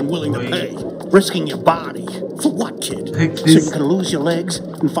for anyone willing to pay. Risking your body. For what, kid? So you can lose your legs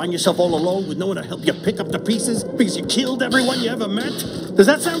and find yourself all alone with no one to help you pick up the pieces because you killed everyone you ever met? Does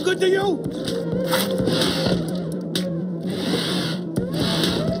that sound good to you?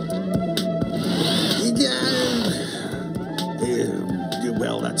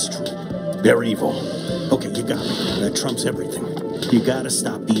 Well, that's true. They're evil. Okay, you got me. That trumps everything. You gotta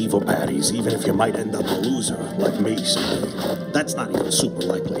stop the evil baddies, even if you might end up a loser, like me someday. That's not even super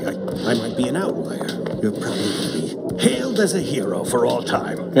likely. I might be an outlier. You're probably gonna be hailed as a hero for all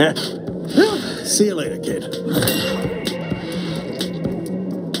time. Eh? See you later, kid.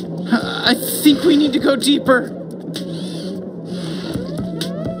 I think we need to go deeper.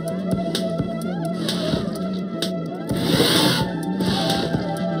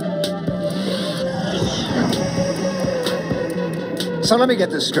 So let me get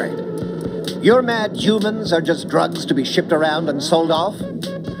this straight. Your mad humans are just drugs to be shipped around and sold off?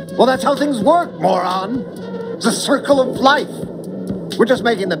 Well, that's how things work, moron. It's a circle of life. We're just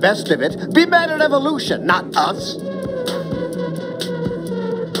making the best of it. Be mad at evolution, not us.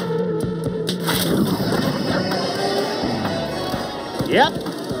 Yep,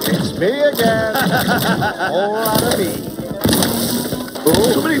 it's me again. Whole lot of me.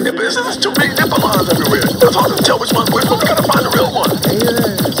 Too many nippers. There's too many nipple lines everywhere. It's hard to tell which one's which, but we gotta find the real one.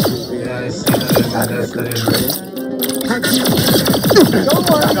 Don't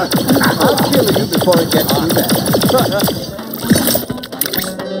worry. I'll kill you before it gets too bad.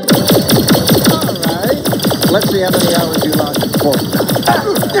 Alright. Let's see how many hours you lost in Fortnite.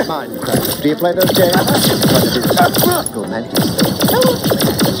 Minecraft. Do you play those games? Trying to do some romantic thing.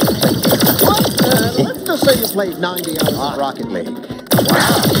 Let's just say you played 90 hours of Rocket League.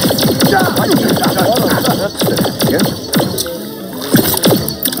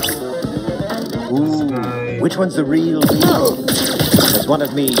 Ooh, which one's the real me? There's one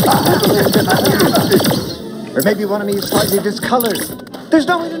of me. Or maybe one of me is slightly discolored. There's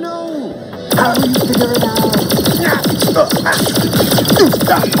no way to know. How will you figure it out?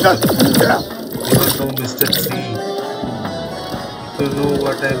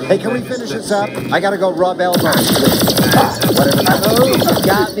 Hey, can we finish this up? I gotta go rub elbows. Whatever that is,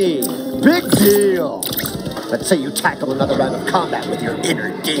 got me. Big deal. Let's say you tackle another round of combat with your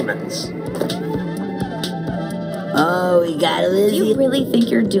inner demons. Oh, we got Lizzie. Do you really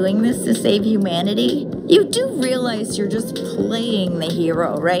think you're doing this to save humanity? You do realize you're just playing the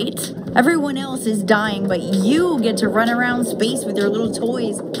hero, right? Everyone else is dying, but you get to run around space with your little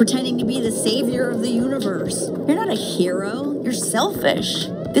toys, pretending to be the savior of the universe. You're not a hero. You're selfish.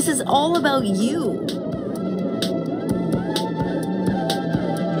 This is all about you.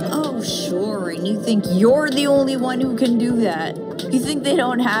 Oh, sure, and you think you're the only one who can do that. You think they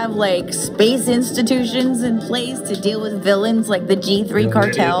don't have, like, space institutions in place to deal with villains like the G3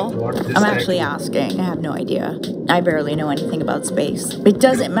 cartel? I'm actually asking. I have no idea. I barely know anything about space. It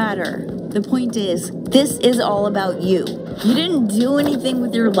doesn't matter. The point is, this is all about you. You didn't do anything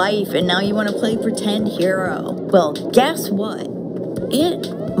with your life, and now you want to play pretend hero. Well, guess what?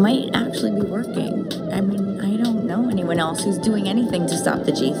 It might actually be working. I mean, I don't know anyone else who's doing anything to stop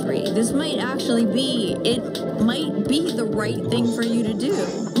the G3. This might actually be, it might be the right thing for you to do.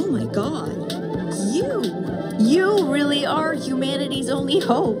 Oh my God. You really are humanity's only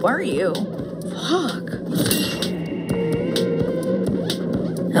hope, aren't you? Fuck.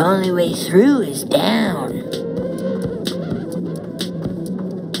 The only way through is down.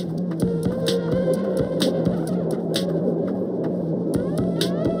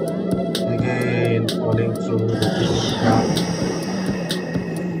 Again, falling through.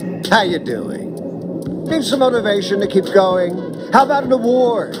 How you doing? Need some motivation to keep going? How about an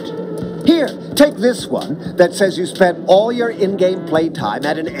award? Here, take this one that says you spent all your in-game playtime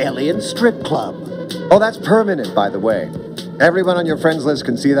at an alien strip club. Oh, that's permanent, by the way. Everyone on your friends list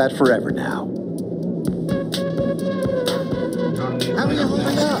can see that forever now. How are you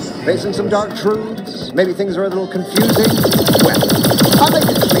holding up? Facing some dark truths? Maybe things are a little confusing? Well, I'll make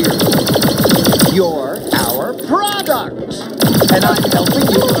it clear. You're our product, and I'm helping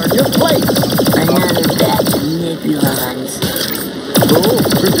you learn your place. Another batch of Nibulons.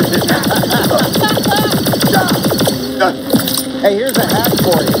 Hey, here's a hack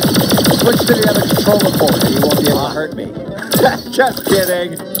for you. Switch to the other controller port and you won't be able to hurt me. Just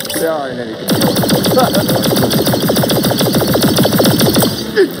kidding. There aren't any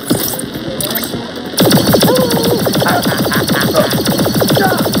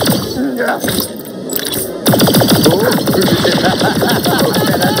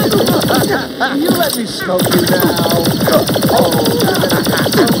You let me smoke you now. Oh,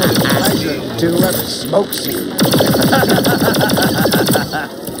 pleasure to whoever smokes you.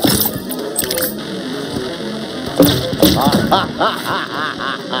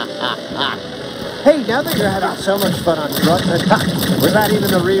 Hey, now that you're having so much fun on drugs, was that even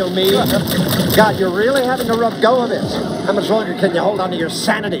the real me? God, you're really having a rough go of it. How much longer can you hold on to your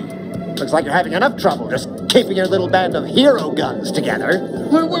sanity? Looks like you're having enough trouble just keeping your little band of hero guns together.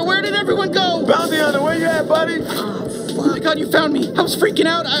 Where did everyone go? Bounty hunter, where you at, buddy? Oh my God, you found me. I was freaking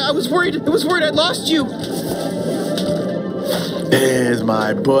out. I was worried. I was worried I'd lost you. There's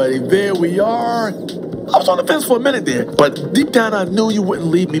my buddy. There we are. I was on the fence for a minute there, but deep down I knew you wouldn't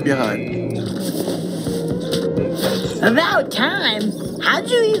leave me behind. About time. How'd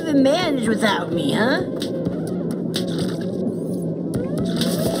you even manage without me, huh?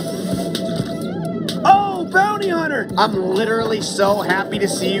 Oh, Bounty Hunter! I'm literally so happy to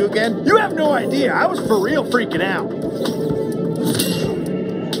see you again. You have no idea. I was for real freaking out.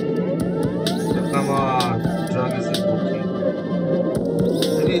 Come on, drug is cooking.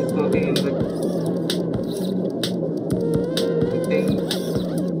 Maybe it's cooking in the thing.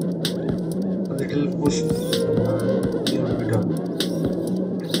 A little push. It will be done.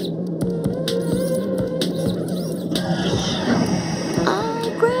 Oh,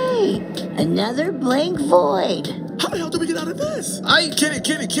 great. Another blank void. How the hell did we get out of this?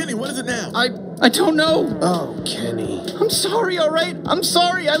 Kenny, what is it now? I don't know. Oh, Kenny. I'm sorry, all right? I'm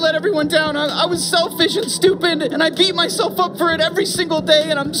sorry I let everyone down. I was selfish and stupid, and I beat myself up for it every single day,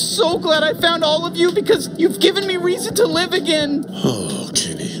 and I'm so glad I found all of you because you've given me reason to live again. Oh,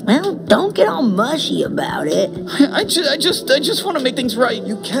 Kenny. Well, don't get all mushy about it. I just want to make things right.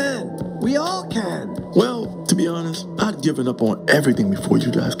 You can. We all can. Well, to be honest, I'd given up on everything before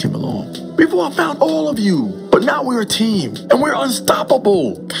you guys came along. Before I found all of you. But now we're a team, and we're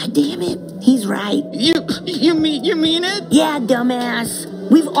unstoppable. God damn it. He's right. You mean it? Yeah, dumbass.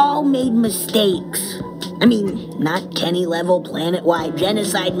 We've all made mistakes. I mean, not Kenny-level planet-wide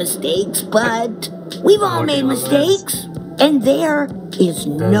genocide mistakes, but we've all made mistakes. And there is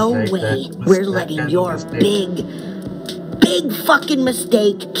no way we're letting your big fucking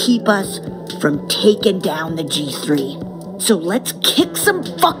mistake keep us from taking down the G3. So let's kick some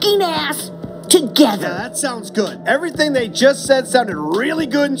fucking ass together. Yeah, that sounds good. Everything they just said sounded really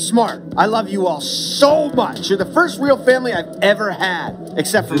good and smart. I love you all so much. You're the first real family I've ever had.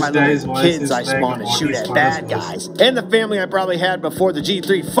 Except for my little kids I spawned to shoot at bad guys. And the family I probably had before the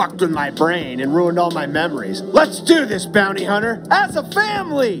G3 fucked with my brain and ruined all my memories. Let's do this, Bounty Hunter. As a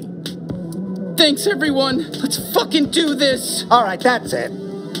family! Thanks, everyone. Let's fucking do this. All right, that's it.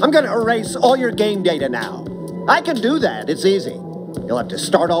 I'm gonna erase all your game data now. I can do that. It's easy. You'll have to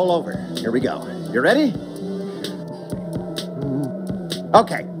start all over. Here we go. You ready?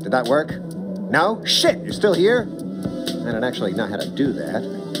 Okay, did that work? No? Shit, you're still here? I don't actually know how to do that.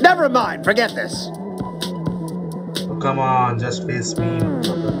 Never mind, forget this. Oh, come on, just face me.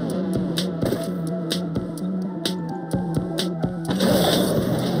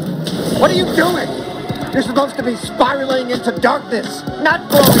 What are you doing? You're supposed to be spiraling into darkness, not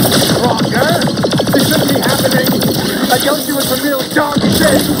growing stronger. This shouldn't be happening. I told you it's a real dark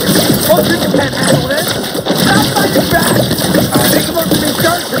thing. Oh, you can't handle this. Stop fighting back. You're supposed to be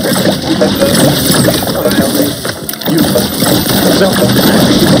dark. You.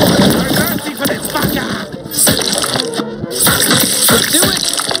 Mercy for this fucker. Let's do it.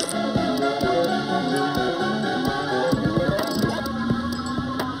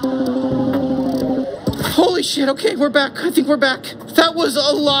 Holy shit, okay, we're back. I think we're back. That was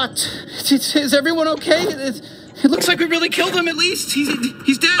a lot. Is everyone okay? It looks like we really killed him at least.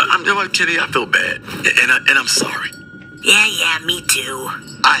 He's dead. I'm Kenny, I feel bad. And I'm sorry. Yeah, me too.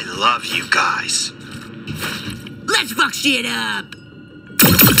 I love you guys. Let's fuck shit up.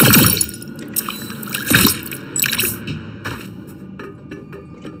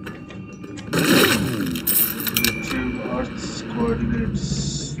 Earth's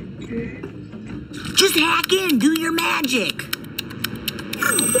coordinates. Okay. Just hack in, do your magic.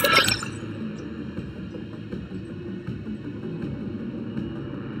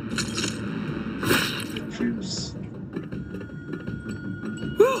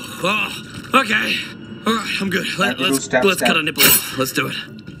 Oh, okay. All right, I'm good. Let's cut a nipple off. Let's do it.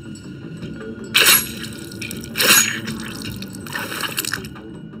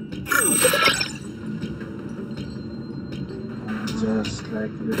 Just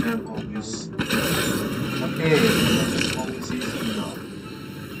like the time obvious. Okay, this home is easy now.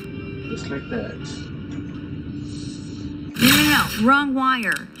 Just like that. No, wrong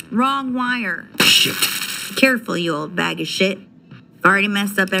wire. Wrong wire. Shit. Careful, you old bag of shit. You've already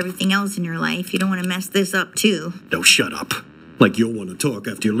messed up everything else in your life. You don't want to mess this up too. Don't shut up. Like you'll want to talk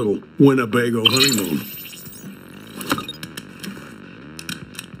after your little Winnebago honeymoon.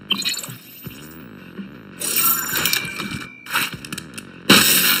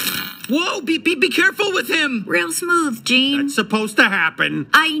 Whoa, be careful with him! Real smooth, Gene. That's supposed to happen.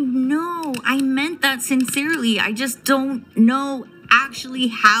 I know. I meant that sincerely. I just don't know actually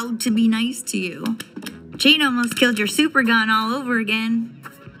how to be nice to you. Gene almost killed your super gun all over again.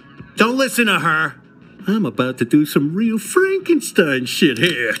 Don't listen to her. I'm about to do some real Frankenstein shit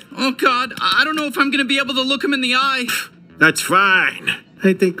here. Oh, God. I don't know if I'm going to be able to look him in the eye. That's fine.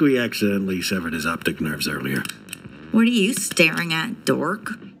 I think we accidentally severed his optic nerves earlier. What are you staring at, dork?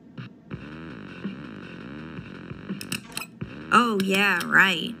 Oh, yeah,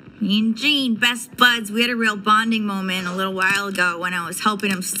 right. Me and Gene, best buds. We had a real bonding moment a little while ago when I was helping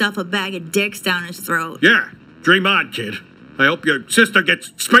him stuff a bag of dicks down his throat. Yeah, dream on, kid. I hope your sister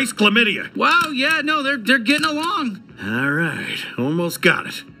gets space chlamydia. Wow, yeah, no, they're getting along. All right, almost got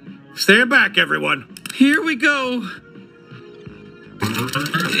it. Stand back, everyone. Here we go.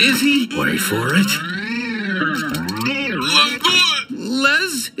 Is he? Wait for it. Let's do it.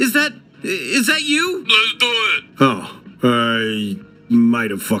 Les, is that you? Let's do it. Oh, I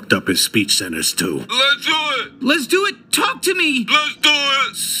might have fucked up his speech centers too. Let's do it. Let's do it. Talk to me. Let's do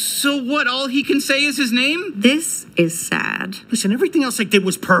it. So what, all he can say is his name? This is sad. Listen, everything else I did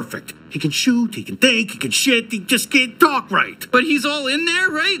was perfect. He can shoot, he can think, he can shit, he just can't talk right. But he's all in there,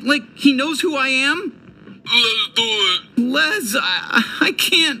 right? Like, he knows who I am? Let's do it. Les, I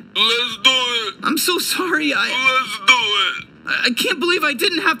can't. Let's do it. I'm so sorry. Let's do it. I can't believe I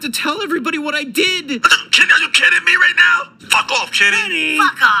didn't have to tell everybody what I did. Kenny, are you kidding me right now? Fuck off, Kenny.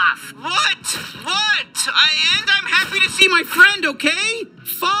 Fuck off. What? And I'm happy to see my friend, okay?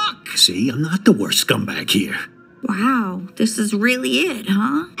 Fuck. See, I'm not the worst scumbag here. Wow, this is really it,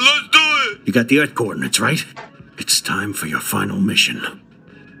 huh? Let's do it. You got the Earth coordinates, right? It's time for your final mission.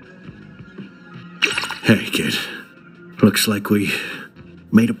 Hey, kid. Looks like we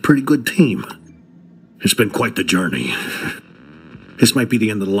made a pretty good team. It's been quite the journey. This might be the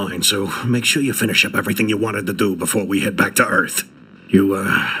end of the line, so make sure you finish up everything you wanted to do before we head back to Earth. You,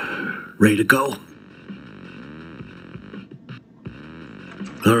 ready to go?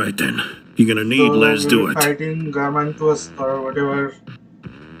 All right, then. You're gonna need Les do it. Fighting Garmantuous or whatever.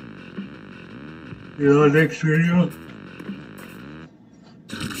 Next video.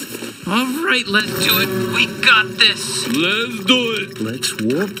 All right, let's do it. We got this. Let's do it. Let's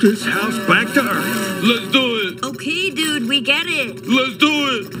warp this house back to Earth. Let's do it. Okay, dude, we get it. Let's do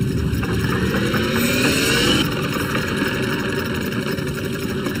it.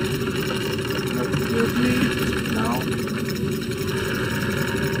 Now.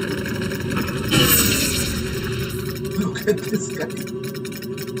 Look at this guy.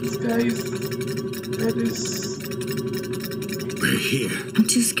 This guy is. We're here. I'm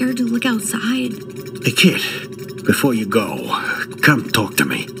too scared to look outside. Hey, kid, before you go, come talk to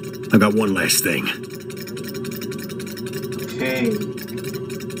me. I got one last thing. Okay.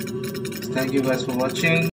 Thank you guys for watching.